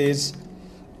solution is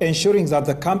ensuring that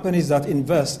the companies that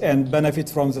invest and benefit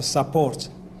from the support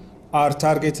are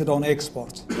targeted on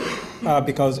export,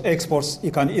 because exports, you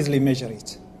can easily measure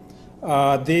it.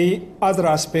 The other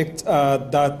aspect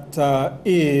that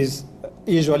is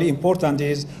usually important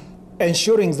is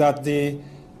ensuring that the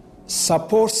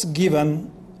supports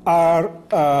given are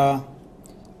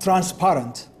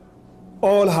transparent.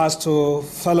 All has to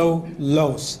follow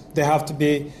laws. They have to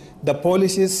be, the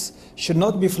policies should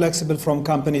not be flexible from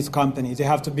company to company. They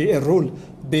have to be a rule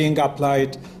being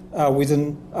applied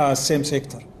within same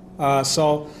sector.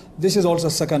 So this is also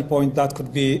a second point that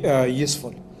could be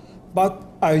useful. But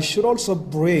I should also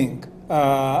bring,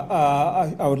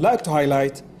 I would like to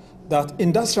highlight that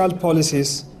industrial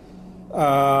policies,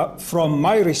 from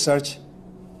my research,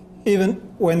 even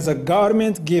when the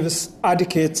government gives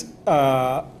adequate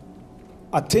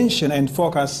attention and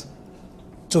focus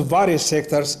to various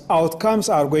sectors, outcomes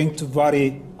are going to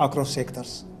vary across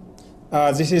sectors.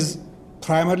 This is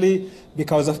primarily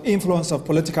because of influence of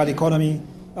political economy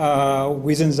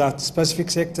within that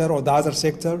specific sector or the other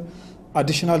sector.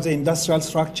 Additional, the industrial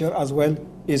structure as well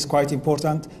is quite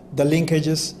important, the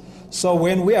linkages. So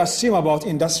when we assume about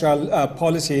industrial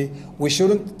policy, we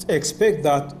shouldn't expect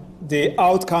that the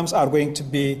outcomes are going to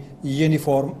be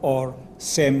uniform or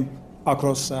same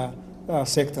across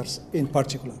sectors in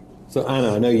particular. So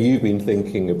Anna, I know you've been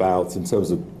thinking about, in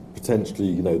terms of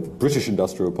potentially, the British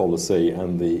industrial policy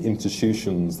and the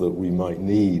institutions that we might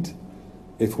need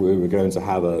if we were going to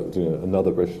have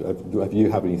another British. Have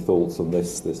you any thoughts on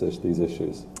these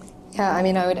issues? Yeah, I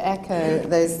mean, I would echo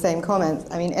those same comments.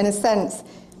 I mean, in a sense,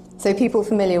 so people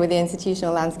familiar with the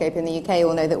institutional landscape in the UK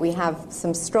will know that we have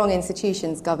some strong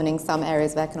institutions governing some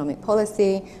areas of economic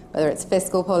policy, whether it's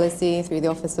fiscal policy through the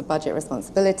Office of Budget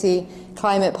Responsibility,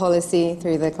 climate policy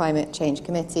through the Climate Change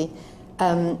Committee.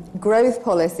 Growth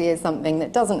policy is something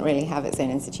that doesn't really have its own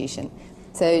institution.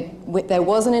 So there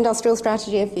was an industrial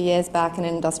strategy a few years back, an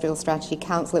industrial strategy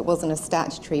council. It wasn't a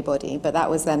statutory body, but that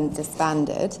was then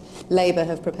disbanded. Labour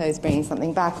have proposed bringing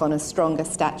something back on a stronger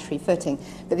statutory footing.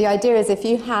 But the idea is if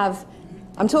you have,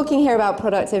 I'm talking here about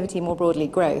productivity, more broadly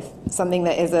growth, something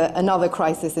that is another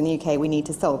crisis in the UK we need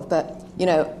to solve. But,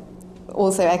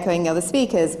 also echoing the other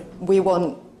speakers, we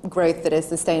want growth that is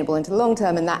sustainable into the long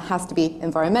term, and that has to be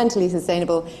environmentally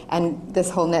sustainable, and this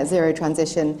whole net zero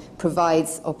transition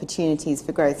provides opportunities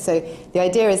for growth. So the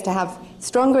idea is to have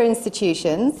stronger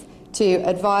institutions to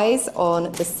advise on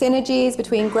the synergies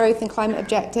between growth and climate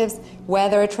objectives, where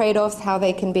there are trade-offs, how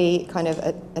they can be kind of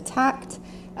attacked,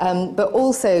 but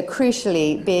also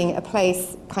crucially being a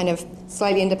place kind of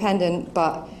slightly independent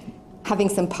but having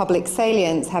some public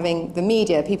salience, having the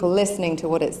media, people listening to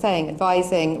what it's saying,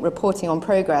 advising, reporting on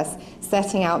progress,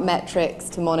 setting out metrics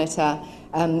to monitor,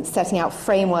 setting out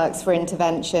frameworks for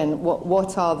intervention,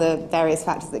 what are the various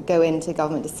factors that go into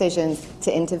government decisions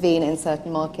to intervene in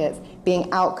certain markets,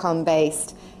 being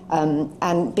outcome-based,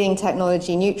 and being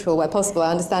technology neutral where possible.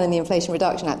 I understand in the Inflation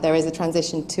Reduction Act there is a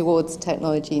transition towards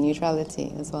technology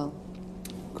neutrality as well.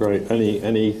 Great.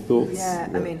 Any thoughts? Yeah,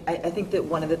 I mean, I think that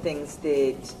one of the things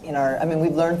that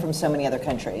we've learned from so many other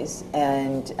countries,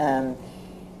 and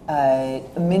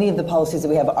many of the policies that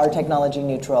we have are technology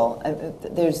neutral.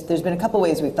 There's been a couple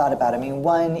ways we've thought about it. I mean,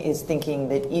 one is thinking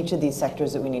that each of these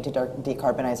sectors that we need to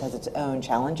decarbonize has its own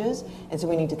challenges, and so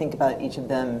we need to think about each of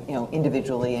them,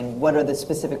 individually, and what are the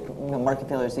specific market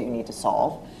failures that you need to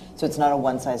solve. So it's not a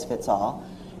one-size-fits-all.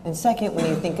 And second, when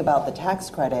you think about the tax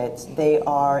credits, they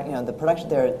are, the production.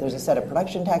 There's a set of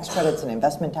production tax credits and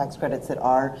investment tax credits that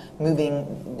are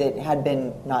moving, that had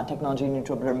been not technology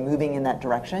neutral, but are moving in that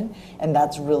direction, and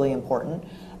that's really important.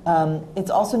 It's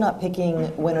also not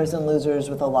picking winners and losers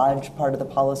with a large part of the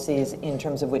policies in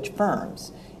terms of which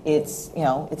firms. It's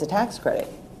a tax credit.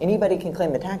 Anybody can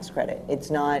claim the tax credit. It's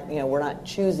not, we're not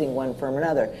choosing one firm or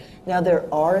another. Now,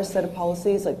 there are a set of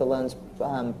policies like the Loans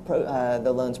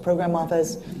Program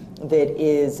Office that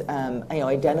is,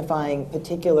 identifying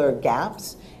particular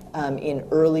gaps in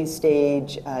early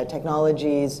stage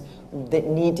technologies that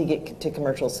need to get to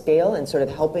commercial scale and sort of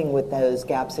helping with those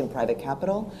gaps in private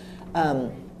capital.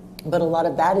 But a lot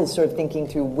of that is sort of thinking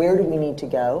through where do we need to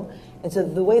go. And so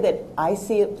the way that I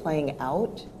see it playing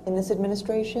out in this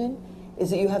administration is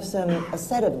that you have a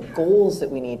set of goals that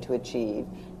we need to achieve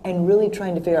and really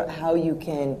trying to figure out how you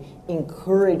can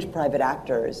encourage private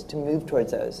actors to move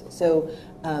towards those. So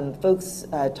folks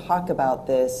talk about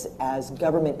this as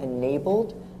government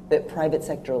enabled, but private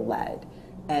sector led.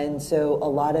 And so a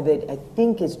lot of it, I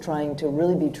think, is trying to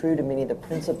really be true to many of the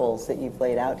principles that you've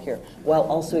laid out here, while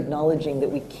also acknowledging that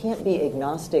we can't be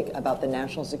agnostic about the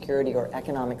national security or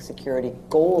economic security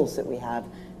goals that we have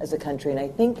as a country. And I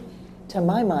think, to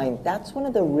my mind, that's one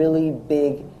of the really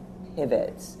big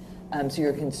pivots. So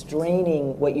you're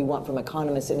constraining what you want from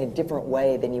economists in a different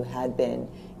way than you had been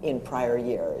in prior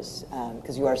years.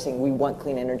 Because you are saying we want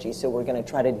clean energy, so we're going to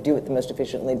try to do it the most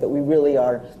efficiently, but we really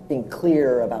are being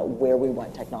clear about where we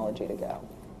want technology to go.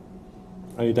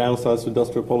 Any downsides to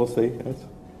industrial policy? Yes?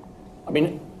 I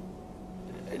mean,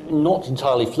 not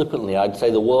entirely flippantly, I'd say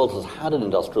the world has had an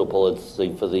industrial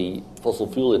policy for the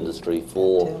fossil fuel industry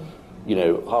for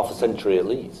half a century at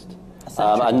least.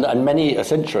 And many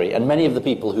of the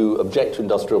people who object to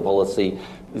industrial policy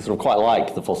sort of quite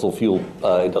like the fossil fuel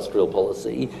industrial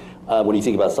policy when you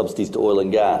think about subsidies to oil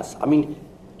and gas. I mean,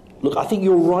 look, I think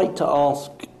you're right to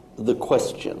ask the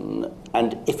question,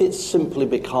 and if it simply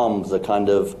becomes a kind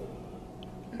of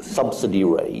subsidy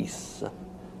race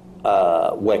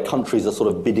where countries are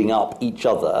sort of bidding up each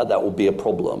other, that will be a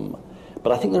problem.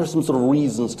 But I think there are some sort of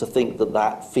reasons to think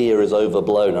that fear is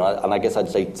overblown, and I guess I'd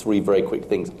say three very quick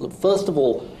things. Look, first of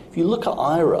all, if you look at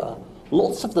IRA,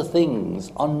 lots of the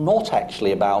things are not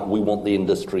actually about we want the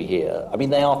industry here. I mean,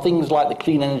 they are things like the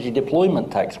clean energy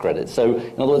deployment tax credit. So,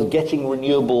 in other words, getting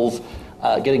renewables,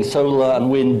 getting solar and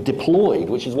wind deployed,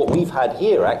 which is what we've had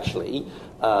here, actually,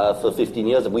 for 15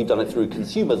 years, and we've done it through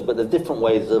consumers, but there's different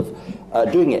ways of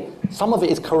doing it. Some of it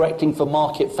is correcting for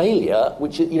market failure,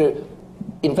 which,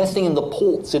 investing in the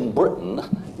ports in Britain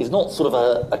is not sort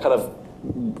of a kind of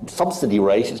subsidy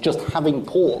race. It's just having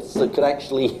ports that could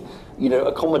actually,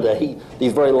 accommodate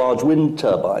these very large wind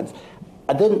turbines.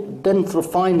 And then sort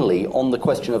of finally, on the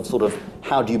question of sort of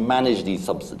how do you manage these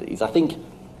subsidies, I think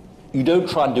you don't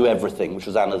try and do everything, which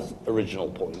was Anna's original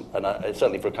point. And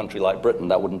certainly for a country like Britain,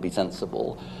 that wouldn't be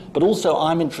sensible. But also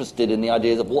I'm interested in the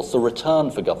ideas of what's the return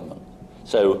for government.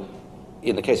 So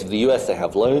in the case of the US, they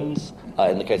have loans.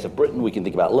 In the case of Britain, we can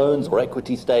think about loans or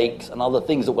equity stakes and other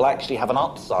things that will actually have an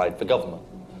upside for government.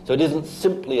 So it isn't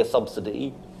simply a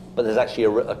subsidy, but there's actually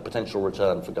a potential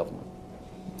return for government.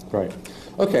 Great.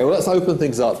 Okay, well, let's open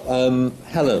things up.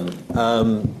 Helen,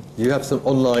 you have some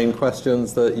online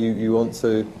questions that you want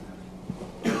to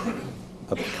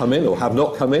come in or have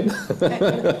not come in?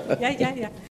 Yeah.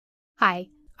 Hi,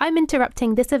 I'm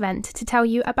interrupting this event to tell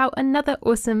you about another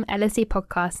awesome LSE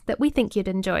podcast that we think you'd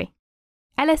enjoy.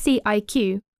 LSE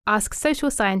IQ asks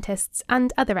social scientists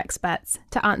and other experts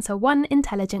to answer one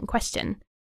intelligent question,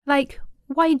 like,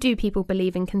 why do people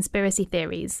believe in conspiracy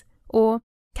theories? Or,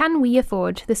 can we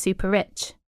afford the super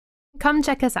rich? Come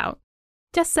check us out.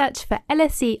 Just search for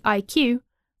LSE IQ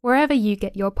wherever you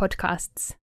get your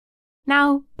podcasts.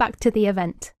 Now, back to the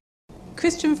event.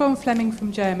 Christian von Fleming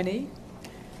from Germany.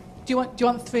 Do you want two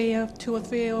or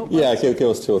three? Or yeah, give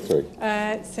us two or three.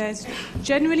 Says,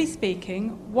 generally speaking,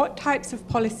 what types of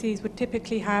policies would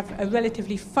typically have a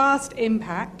relatively fast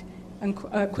impact and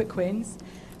quick wins,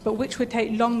 but which would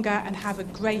take longer and have a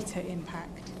greater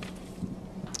impact?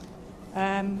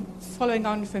 Following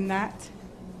on from that,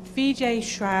 Vijay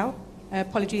Shrao,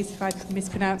 apologies if I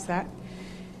mispronounced that,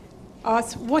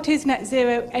 asks, what is net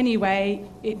zero anyway?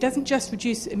 It doesn't just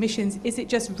reduce emissions, is it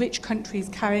just rich countries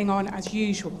carrying on as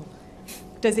usual?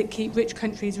 Does it keep rich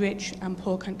countries rich and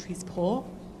poor countries poor?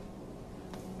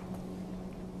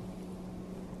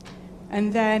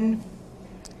 And then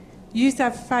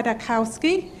Yusuf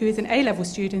Fadakowski, who is an A-level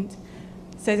student,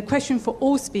 says a question for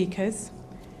all speakers: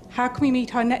 how can we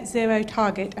meet our net zero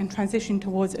target and transition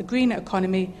towards a greener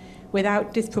economy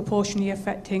without disproportionately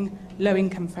affecting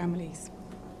low-income families?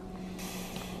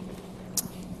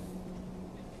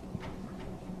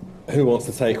 Who wants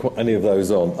to take any of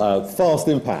those on? Fast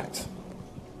impact.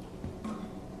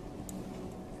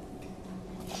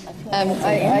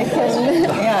 I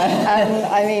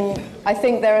can. I mean, I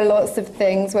think there are lots of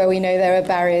things where we know there are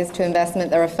barriers to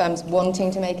investment. There are firms wanting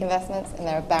to make investments, and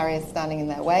there are barriers standing in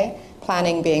their way,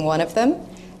 planning being one of them.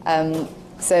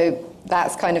 So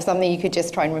that's kind of something you could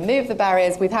just try and remove the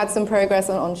barriers. We've had some progress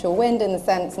on onshore wind in the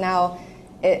sense now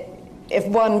if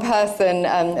one person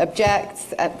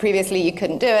objects, previously you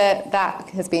couldn't do it, that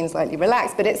has been slightly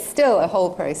relaxed, but it's still a whole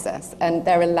process, and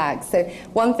there are lags. So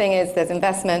one thing is there's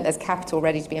investment, there's capital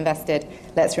ready to be invested,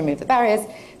 let's remove the barriers.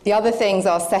 The other things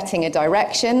are setting a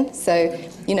direction. So,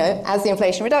 you know, as the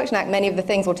Inflation Reduction Act, many of the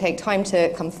things will take time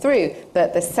to come through,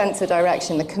 but the sense of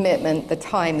direction, the commitment, the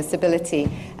time, the stability,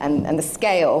 and the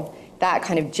scale, that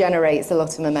kind of generates a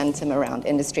lot of momentum around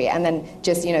industry. And then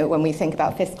just, you know, when we think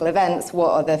about fiscal events, what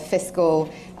are the fiscal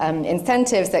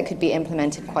incentives that could be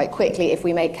implemented quite quickly? If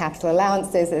we make capital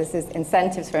allowances, this is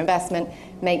incentives for investment,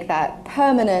 make that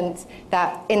permanent,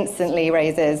 that instantly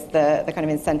raises the kind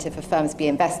of incentive for firms to be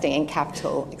investing in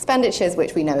capital expenditures,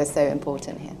 which we know is so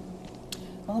important here.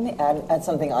 Well, let me add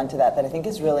something onto that I think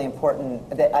is really important,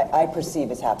 that I perceive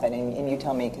is happening, and you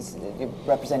tell me, because you're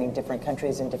representing different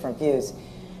countries and different views.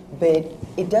 But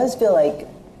it does feel like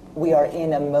we are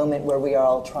in a moment where we are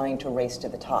all trying to race to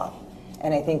the top.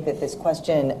 And I think that this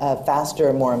question of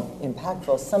faster, more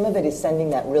impactful, some of it is sending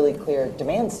that really clear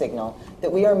demand signal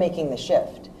that we are making the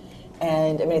shift.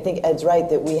 And I mean, I think Ed's right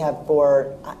that we have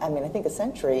for, I think a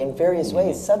century in various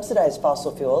ways subsidized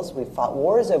fossil fuels. We've fought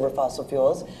wars over fossil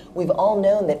fuels. We've all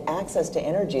known that access to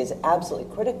energy is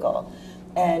absolutely critical.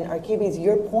 And Arkebe,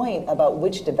 your point about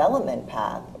which development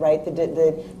path, right?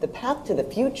 The path to the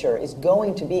future is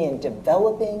going to be in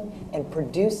developing and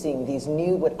producing these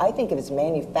new, what I think of as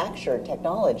manufactured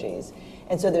technologies.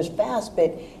 And so there's fast,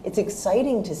 but it's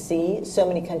exciting to see so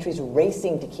many countries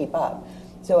racing to keep up.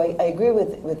 So I agree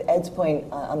with Ed's point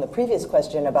on the previous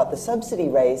question about the subsidy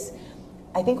race.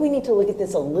 I think we need to look at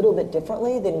this a little bit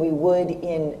differently than we would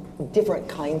in different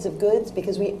kinds of goods,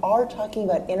 because we are talking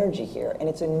about energy here, and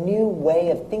it's a new way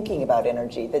of thinking about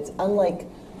energy that's unlike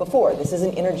before. This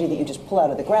isn't energy that you just pull out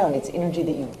of the ground. It's energy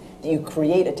that you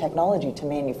create a technology to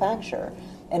manufacture,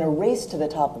 and a race to the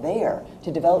top there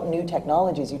to develop new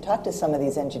technologies. You talk to some of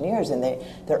these engineers, and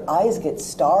their eyes get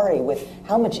starry with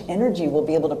how much energy we'll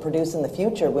be able to produce in the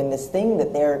future when this thing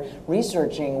that they're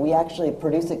researching, we actually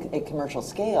produce at commercial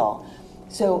scale.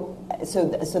 So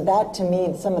that, to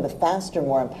me, some of the faster,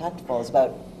 more impactful is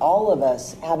about all of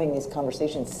us having these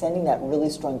conversations, sending that really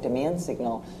strong demand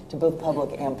signal to both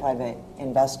public and private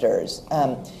investors.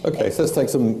 Okay, so let's take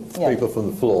some people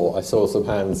from the floor. I saw some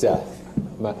hands. Yeah,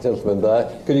 Matt, gentleman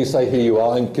there. Could you say who you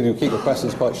are, and could you keep your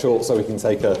questions quite short so we can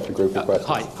take a group of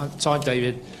questions? Hi, I'm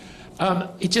David.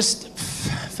 It just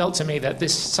felt to me that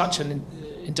this such an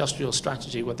industrial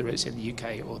strategy, whether it's in the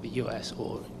UK or the US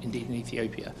or indeed in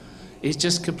Ethiopia, is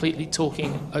just completely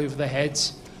talking over the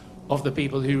heads of the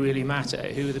people who really matter,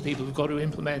 who are the people who've got to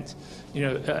implement,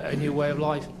 a new way of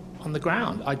life on the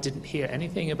ground. I didn't hear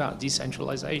anything about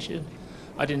decentralization.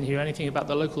 I didn't hear anything about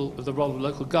the role of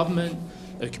local government,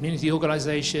 of community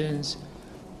organizations,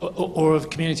 or of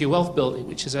community wealth building,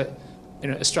 which is a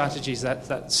strategy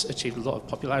that's achieved a lot of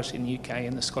popularity in the UK,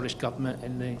 and the Scottish government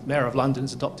and the Mayor of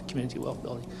London's adopted community wealth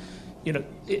building.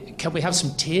 Can we have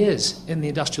some tears in the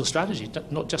industrial strategy,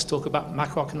 not just talk about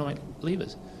macroeconomic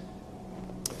levers?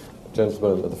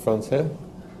 Gentleman at the front here.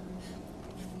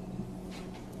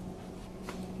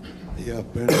 Yeah,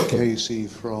 Bernard Casey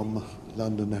from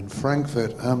London and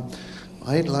Frankfurt.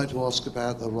 I'd like to ask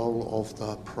about the role of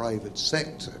the private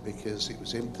sector, because it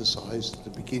was emphasised at the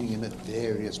beginning and at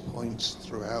various points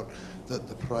throughout that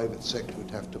the private sector would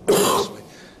have to participate.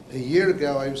 A year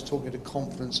ago, I was talking at a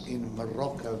conference in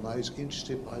Morocco, and I was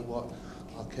interested by what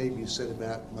Arkebe said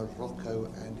about Morocco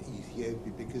and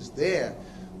Ethiopia, because there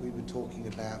we were talking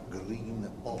about green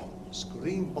bonds.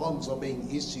 Green bonds are being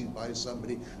issued by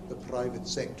somebody the private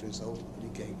sector is ultimately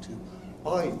going to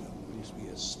buy them, at least we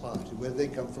aspire to, whether they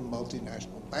come from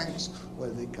multinational banks,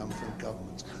 whether they come from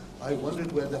governments. I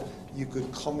wondered whether you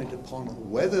could comment upon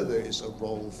whether there is a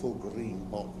role for green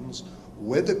bonds,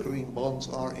 whether green bonds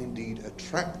are indeed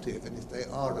attractive, and if they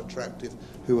are attractive,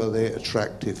 who are they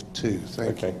attractive to?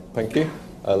 Thank you. Thank you.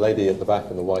 A lady at the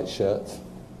back in the white shirt.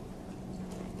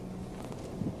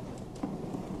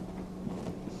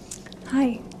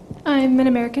 Hi, I'm an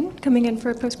American coming in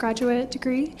for a postgraduate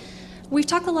degree. We've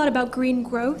talked a lot about green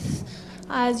growth,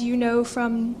 as you know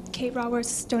from Kate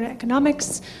Raworth's Donut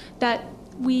Economics, that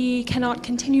we cannot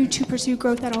continue to pursue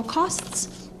growth at all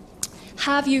costs.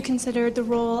 Have you considered the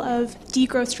role of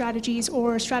degrowth strategies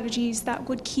or strategies that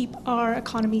would keep our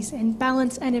economies in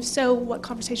balance? And if so, what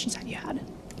conversations have you had?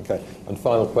 Okay, and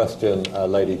final question,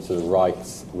 lady to the right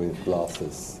with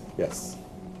glasses. Yes.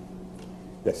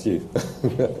 Yes, you.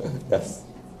 Yes.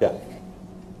 Yeah.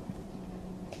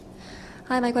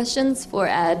 Hi, my question's for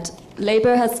Ed.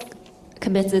 Labour has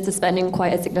committed to spending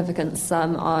quite a significant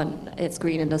sum on its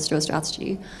green industrial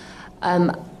strategy.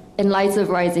 In light of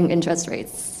rising interest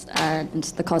rates and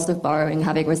the cost of borrowing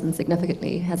having risen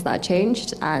significantly, has that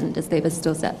changed? And is Labour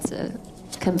still set to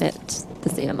commit the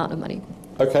same amount of money?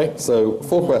 Okay, so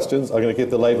 4 questions. I'm going to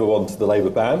give the Labour one to the Labour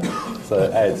band.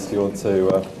 So, Ed, do you want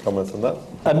to comment on that?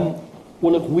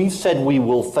 Well, look, we've said we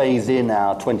will phase in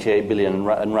our 28 billion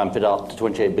and ramp it up to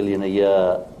 28 billion a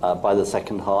year by the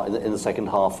second half, in the second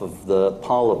half of the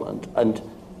Parliament. And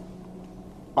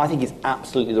I think it's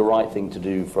absolutely the right thing to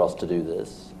do for us to do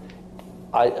this.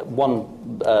 One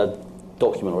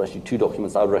document, or actually 2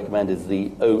 documents I would recommend, is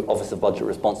the Office of Budget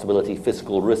Responsibility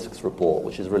Fiscal Risks Report,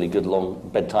 which is really good long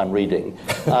bedtime reading,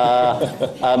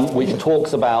 which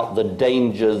talks about the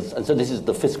dangers, and so this is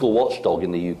the fiscal watchdog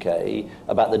in the UK,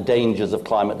 about the dangers of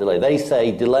climate delay. They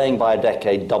say delaying by a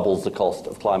decade doubles the cost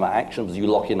of climate action because you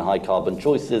lock in high carbon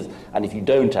choices, and if you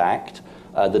don't act,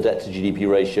 the debt to GDP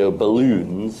ratio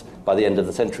balloons by the end of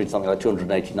the century to something like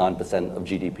 289% of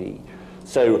GDP.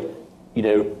 So, you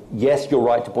know, yes, you're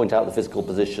right to point out the fiscal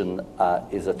position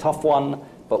is a tough one,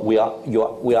 but we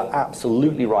are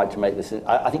absolutely right to make this.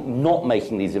 I think not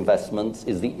making these investments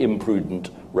is the imprudent,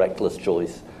 reckless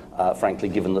choice, frankly,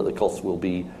 given that the costs will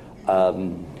be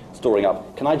storing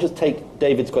up. Can I just take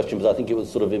David's question, because I think it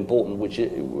was sort of important,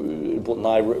 important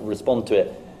I respond to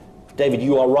it. David,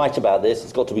 you are right about this.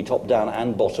 It's got to be top down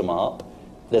and bottom up.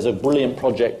 There's a brilliant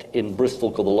project in Bristol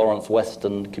called the Lawrence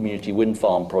Weston Community Wind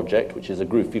Farm Project, which is a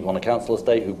group of people on a council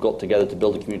estate who've got together to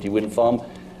build a community wind farm.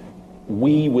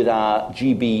 We, with our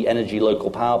GB Energy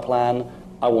Local Power Plan,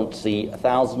 I want to see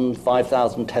 1,000,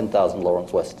 5,000, 10,000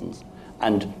 Lawrence Westons.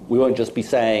 And we won't just be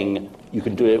saying you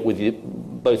can do it with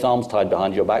both arms tied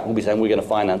behind your back. We'll be saying we're going to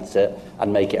finance it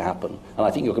and make it happen. And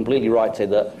I think you're completely right to say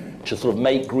that to sort of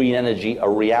make green energy a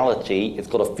reality, it's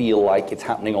got to feel like it's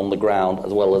happening on the ground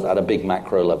as well as at a big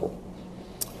macro level.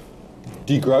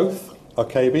 Degrowth,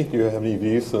 Arkebe, do you have any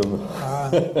views on?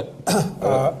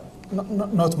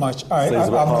 Not much. Seems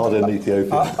a bit hard in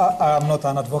Ethiopia. I am not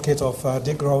an advocate of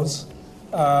degrowth,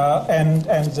 and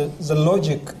the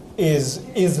logic is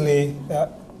easily.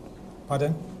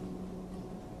 Pardon.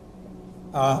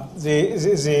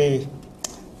 The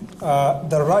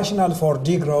rationale for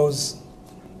degrowth,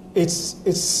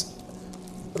 it's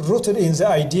rooted in the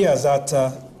idea that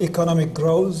economic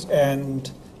growth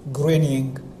and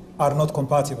greening are not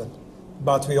compatible.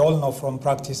 But we all know from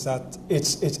practice that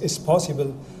it's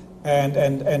possible,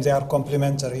 and they are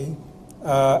complementary.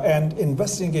 And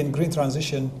investing in green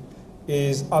transition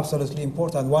is absolutely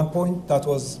important. One point that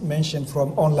was mentioned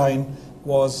from online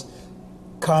was,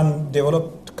 can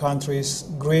developed countries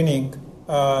green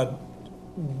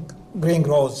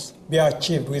growth be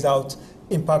achieved without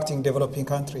impacting developing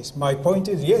countries? My point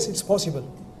is, yes, it's possible.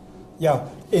 Yeah,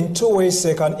 in 2 ways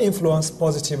they can influence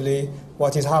positively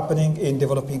what is happening in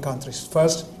developing countries.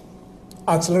 First,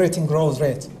 accelerating growth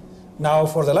rate. Now,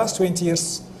 for the last 20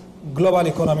 years, global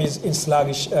economy is in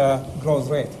sluggish growth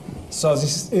rate. So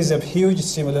this is a huge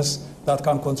stimulus that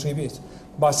can contribute.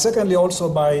 But secondly, also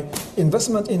by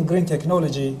investment in green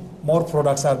technology, more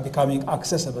products are becoming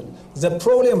accessible. The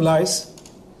problem lies,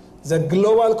 the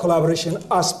global collaboration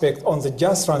aspect on the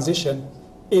just transition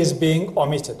is being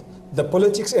omitted. The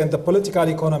politics and the political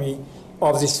economy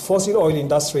of this fossil oil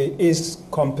industry is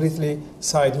completely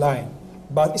sidelined.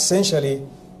 But essentially,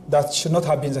 that should not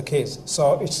have been the case.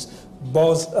 So it's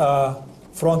both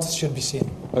fronts should be seen.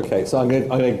 Okay, so I'm going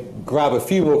to grab a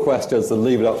few more questions and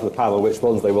leave it up to the panel which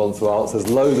ones they want to answer.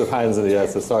 There's loads of hands in the air,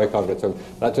 so sorry I can't get to them.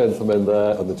 That gentleman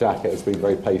there on the jacket has been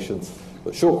very patient.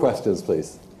 But short questions,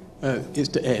 please. It's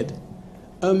to Ed.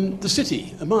 The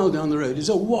city, a mile down the road, is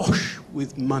awash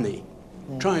with money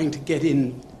trying to get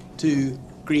into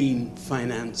green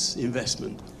finance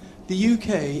investment. The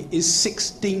UK is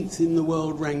 16th in the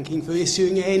world ranking for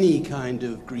issuing any kind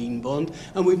of green bond,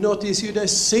 and we've not issued a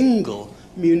single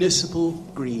municipal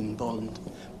green bond.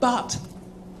 But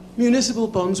municipal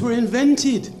bonds were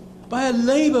invented by a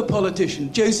Labour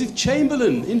politician, Joseph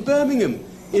Chamberlain, in Birmingham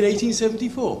in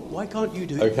 1874. Why can't you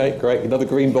do it? Okay, great. Another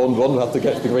green bond one. We'll have to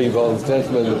get to the green bonds.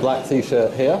 Gentleman in the black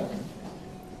T-shirt here.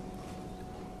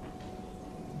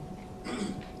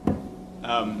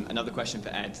 Another question for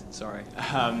Ed, sorry.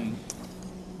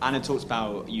 Anna talked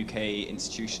about UK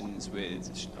institutions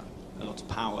with a lot of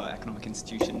power, economic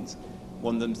institutions.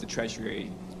 One of them's the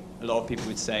Treasury. A lot of people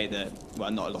would say that,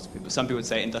 well, not a lot of people, some people would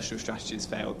say industrial strategies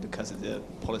failed because of the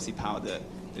policy power that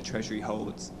the Treasury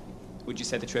holds. Would you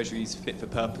say the Treasury is fit for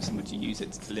purpose, and would you use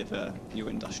it to deliver your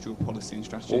industrial policy and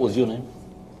strategy? What was your name?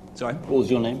 Sorry? What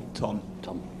was your name? Tom.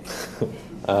 Tom.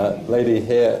 Lady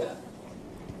here.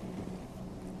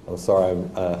 I'm sorry,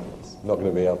 I'm not going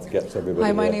to be able to get to everybody.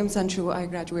 Hi, my here. name's Anshu. I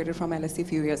graduated from LSE a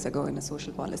few years ago in a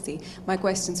social policy. My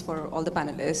questions for all the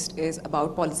panelists is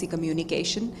about policy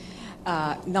communication.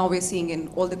 Now we're seeing in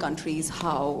all the countries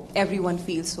how everyone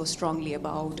feels so strongly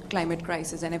about climate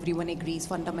crisis and everyone agrees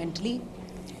fundamentally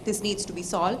this needs to be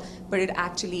solved, but it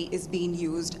actually is being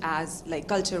used as like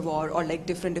culture war or like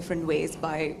different ways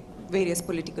by various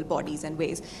political bodies and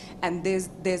ways. And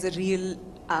there's a real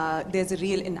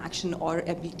inaction or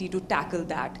ability to tackle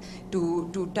that,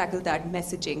 to tackle that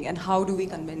messaging, and how do we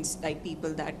convince like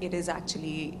people that it is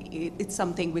actually it's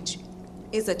something which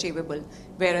is achievable,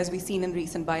 whereas we've seen in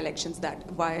recent by-elections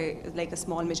that by like a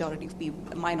small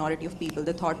minority of people,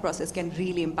 the thought process can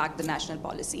really impact the national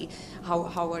policy.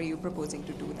 How are you proposing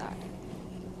to do that?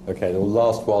 Okay, the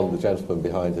last one, the gentleman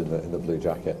behind in the blue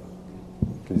jacket.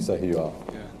 Can you say who you are?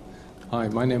 Yeah. Hi,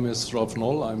 my name is Rolf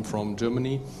Noll. I'm from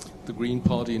Germany. The Green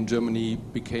Party in Germany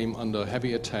became under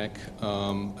heavy attack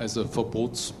as a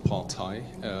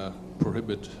Verbotspartei,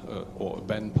 prohibit or a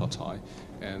ban party,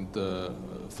 and the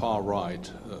far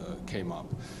right came up.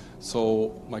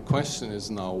 So my question is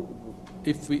now,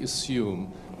 if we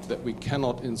assume that we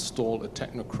cannot install a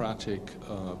technocratic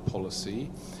policy,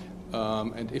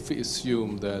 and if we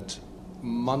assume that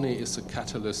money is a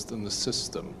catalyst in the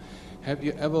system, have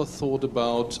you ever thought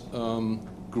about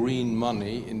green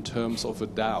money in terms of a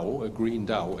DAO, a green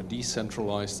DAO, a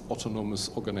decentralized autonomous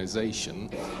organization,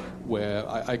 where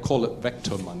I call it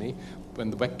vector money? When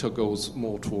the vector goes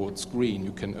more towards green,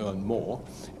 you can earn more.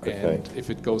 Okay. And if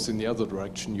it goes in the other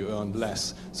direction, you earn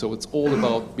less. So it's all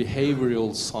about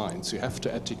behavioral science. You have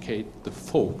to educate the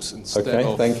folks instead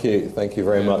of... Okay, thank you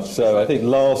very much. So I think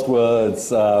last words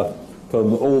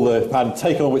from all the panel.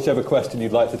 Take on whichever question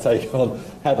you'd like to take on.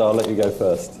 Heather, I'll let you go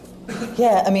first.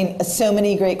 Yeah, I mean, so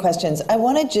many great questions. I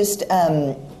want to just,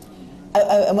 I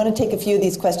want to take a few of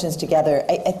these questions together.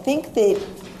 I think that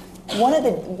one of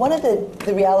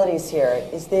the realities here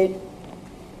is that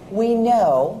we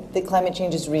know that climate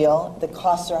change is real, the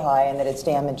costs are high, and that it's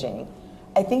damaging.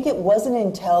 I think it wasn't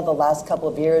until the last couple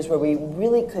of years where we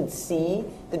really could see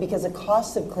that because the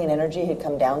costs of clean energy had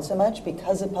come down so much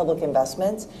because of public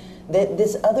investments, that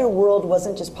this other world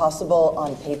wasn't just possible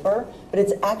on paper, but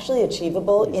it's actually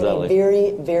achievable in a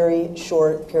very, very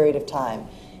short period of time.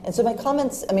 And so my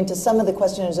comments, I mean, to some of the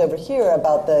questioners over here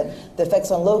about the effects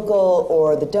on local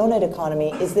or the donut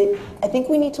economy is that I think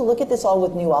we need to look at this all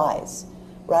with new eyes,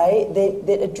 right?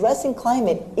 That addressing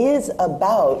climate is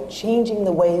about changing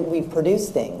the way we produce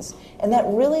things. And that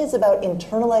really is about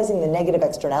internalizing the negative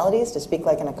externalities, to speak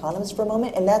like an economist for a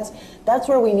moment. And that's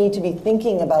where we need to be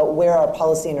thinking about where our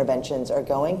policy interventions are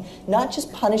going, not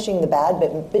just punishing the bad,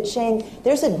 but saying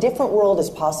there's a different world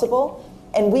as possible,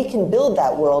 and we can build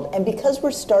that world. And because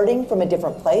we're starting from a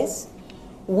different place,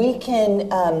 we can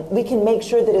make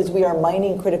sure that as we are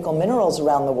mining critical minerals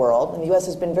around the world, and the U.S.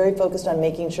 has been very focused on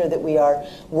making sure that we are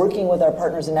working with our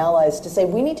partners and allies to say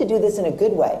we need to do this in a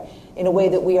good way, in a way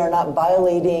that we are not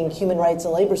violating human rights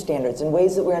and labor standards, in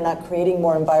ways that we are not creating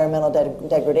more environmental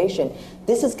degradation.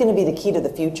 This is going to be the key to the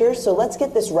future, so let's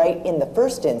get this right in the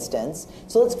first instance.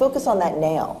 So let's focus on that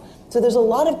now. So there's a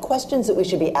lot of questions that we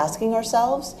should be asking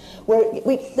ourselves, where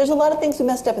there's a lot of things we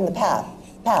messed up in the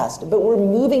past, but we're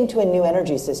moving to a new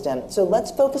energy system. So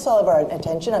let's focus all of our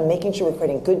attention on making sure we're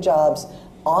creating good jobs,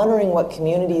 honoring what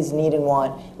communities need and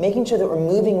want, making sure that we're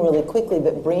moving really quickly,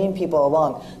 but bringing people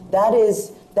along. That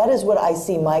is That is what I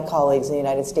see my colleagues in the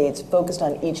United States focused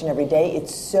on each and every day.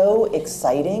 It's so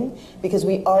exciting because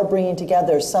we are bringing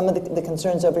together some of the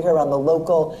concerns over here around the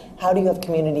local, how do you have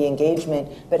community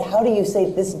engagement, but how do you say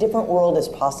this different world is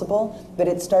possible, but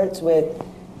it starts with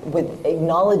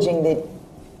acknowledging that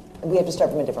we have to start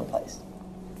from a different place.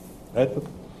 Ed?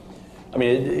 I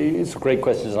mean, it's a great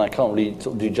question, and I can't really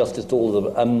do justice to all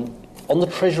of them. On the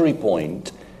Treasury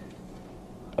point,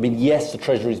 I mean, yes, the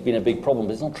Treasury's been a big problem,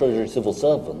 but it's not Treasury civil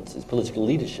servants, it's political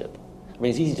leadership. I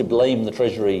mean, it's easy to blame the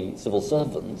Treasury civil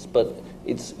servants, but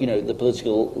it's, you know, the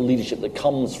political leadership that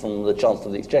comes from the Chancellor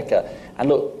of the Exchequer. And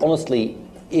look, honestly,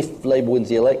 if Labour wins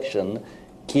the election,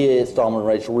 Keir Starmer and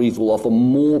Rachel Reeves will offer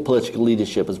more political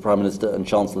leadership as Prime Minister and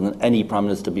Chancellor than any Prime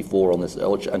Minister before on this,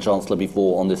 and Chancellor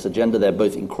before on this agenda. They're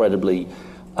both incredibly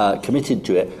committed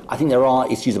to it. I think there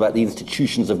are issues about the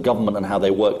institutions of government and how they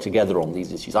work together on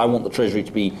these issues. I want the Treasury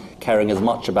to be caring as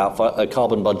much about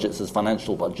carbon budgets as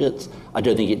financial budgets. I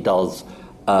don't think it does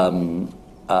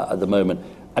at the moment.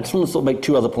 I just want to sort of make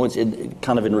two other points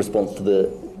in response to the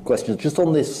questions. Just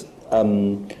on this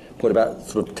point about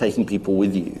sort of taking people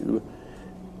with you.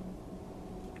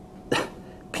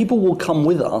 People will come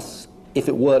with us if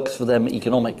it works for them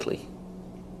economically.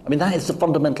 I mean, that is the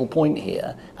fundamental point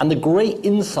here. And the great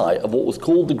insight of what was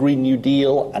called the Green New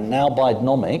Deal and now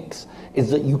Bidenomics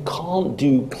is that you can't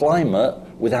do climate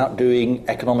without doing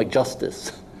economic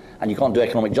justice. And you can't do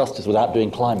economic justice without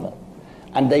doing climate.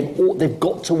 And they've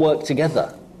got to work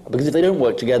together. Because if they don't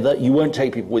work together, you won't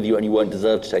take people with you and you won't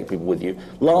deserve to take people with you.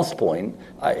 Last point,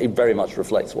 it very much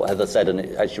reflects what Heather said, and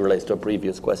it actually relates to a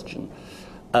previous question.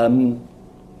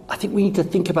 I think we need to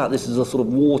think about this as a sort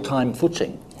of wartime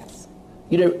footing. Yes.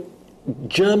 You know,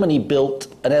 Germany built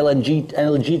an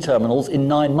LNG terminals in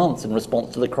 9 months in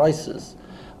response to the crisis,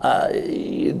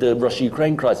 the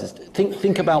Russia-Ukraine crisis.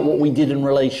 Think about what we did in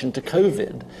relation to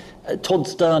COVID. Todd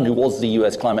Stern, who was the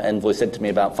US climate envoy, said to me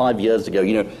about 5 years ago,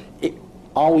 you know,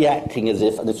 are we acting as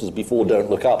if, and this was before Don't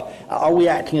Look Up, are we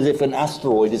acting as if an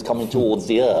asteroid is coming towards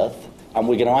the Earth and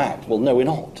we're going to act? Well, no, we're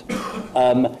not.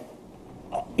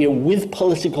 You know, with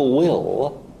political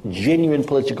will, genuine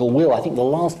political will, I think the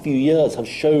last few years have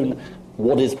shown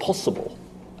what is possible.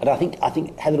 And I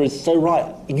think Heather is so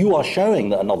right. You are showing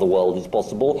that another world is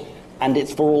possible, and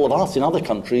it's for all of us in other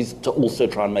countries to also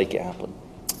try and make it happen.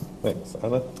 Thanks.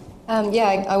 Anna?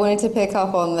 I wanted to pick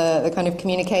up on the kind of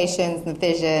communications, the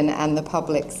vision, and the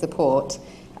public support.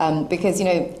 Because, you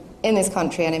know, in this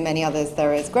country and in many others,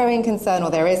 there is growing concern, or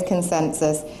there is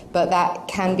consensus, but that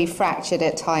can be fractured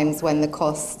at times when the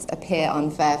costs appear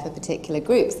unfair for particular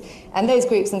groups. And those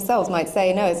groups themselves might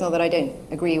say, no, it's not that I don't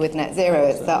agree with net zero,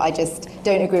 it's that I just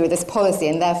don't agree with this policy,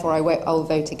 and therefore I'll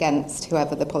vote against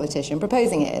whoever the politician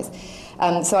proposing it is.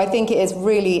 So I think it is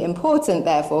really important,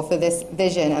 therefore, for this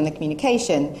vision and the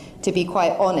communication to be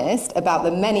quite honest about the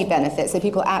many benefits so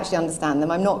people actually understand them.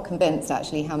 I'm not convinced,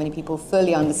 actually, how many people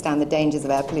fully understand the dangers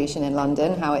of air pollution in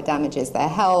London, how it damages their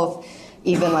health,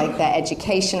 even like their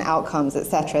education outcomes,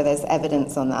 etc. There's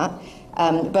evidence on that.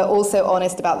 But also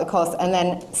honest about the cost, and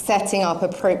then setting up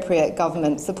appropriate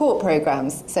government support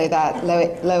programs so that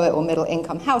lower or middle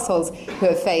income households who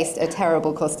have faced a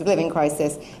terrible cost of living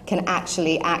crisis can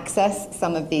actually access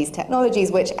some of these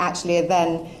technologies, which actually are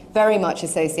then very much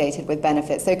associated with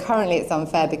benefits. So currently it's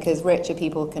unfair because richer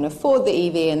people can afford the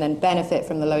EV and then benefit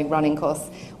from the low running costs,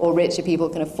 or richer people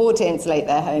can afford to insulate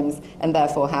their homes and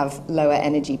therefore have lower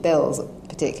energy bills,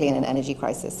 particularly in an energy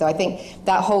crisis. So I think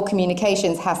that whole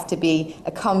communications has to be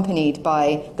accompanied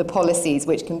by the policies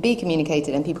which can be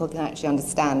communicated and people can actually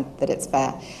understand that it's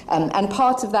fair. And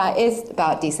part of that is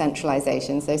about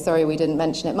decentralisation. So sorry we didn't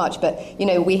mention it much, but you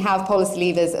know, we have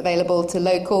policy levers available to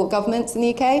local governments in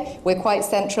the UK. We're quite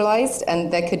centralised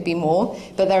and there could be more,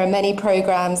 but there are many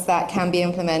programmes that can be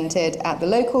implemented at the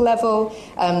local level,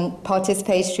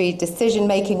 participatory decision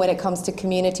making when it comes to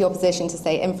community opposition to,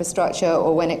 say, infrastructure,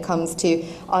 or when it comes to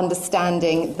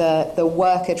understanding the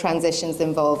worker transitions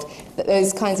involved.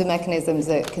 Those kinds of mechanisms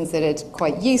are considered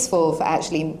quite useful for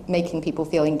actually making people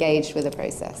feel engaged with the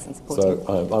process and supporting.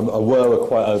 So I'm aware we're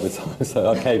quite over time,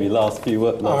 so Arkebe, last few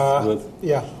words.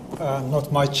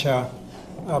 Not much,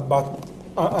 but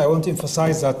I want to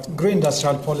emphasize that green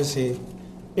industrial policy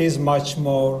is much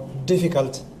more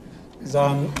difficult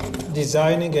than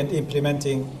designing and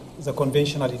implementing the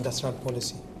conventional industrial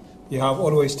policy. You have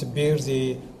always to bear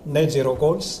the net zero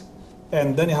goals,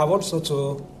 and then you have also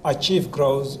to achieve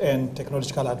growth and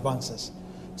technological advances.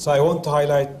 So I want to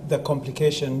highlight the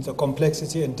complications, the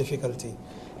complexity and difficulty.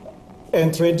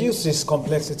 And to reduce this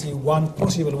complexity, one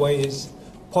possible way is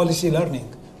policy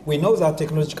learning. We know that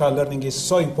technological learning is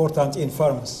so important in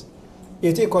firms.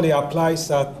 It equally applies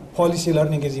that policy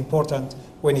learning is important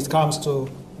when it comes to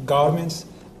governments.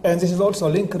 And this is also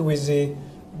linked with the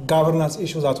governance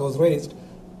issue that was raised.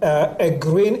 A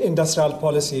green industrial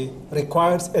policy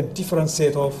requires a different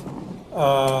set of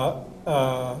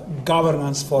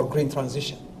governance for green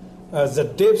transition. The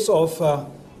depths of,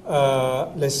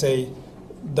 let's say,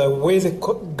 the way the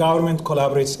government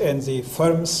collaborates and the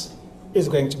firms is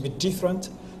going to be different,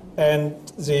 and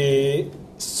the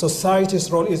society's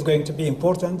role is going to be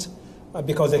important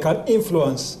because they can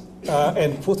influence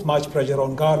and put much pressure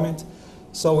on government.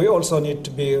 So we also need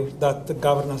to be, that the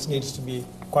governance needs to be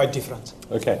quite different.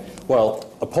 Okay, well,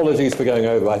 apologies for going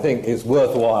over. I think it's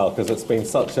worthwhile because it's been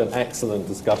such an excellent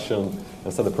discussion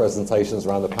and set of presentations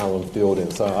around the panel and the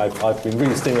audience. So I've been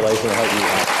really stimulating. I hope you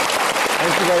have.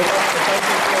 Thank you very much.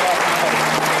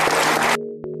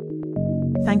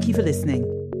 Thank you for listening.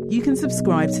 You can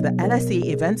subscribe to the LSE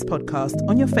Events podcast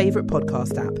on your favourite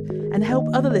podcast app and help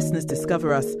other listeners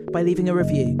discover us by leaving a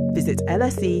review. Visit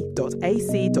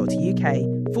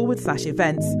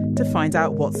lse.ac.uk/events to find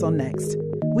out what's on next.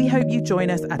 We hope you join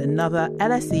us at another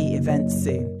LSE event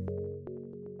soon.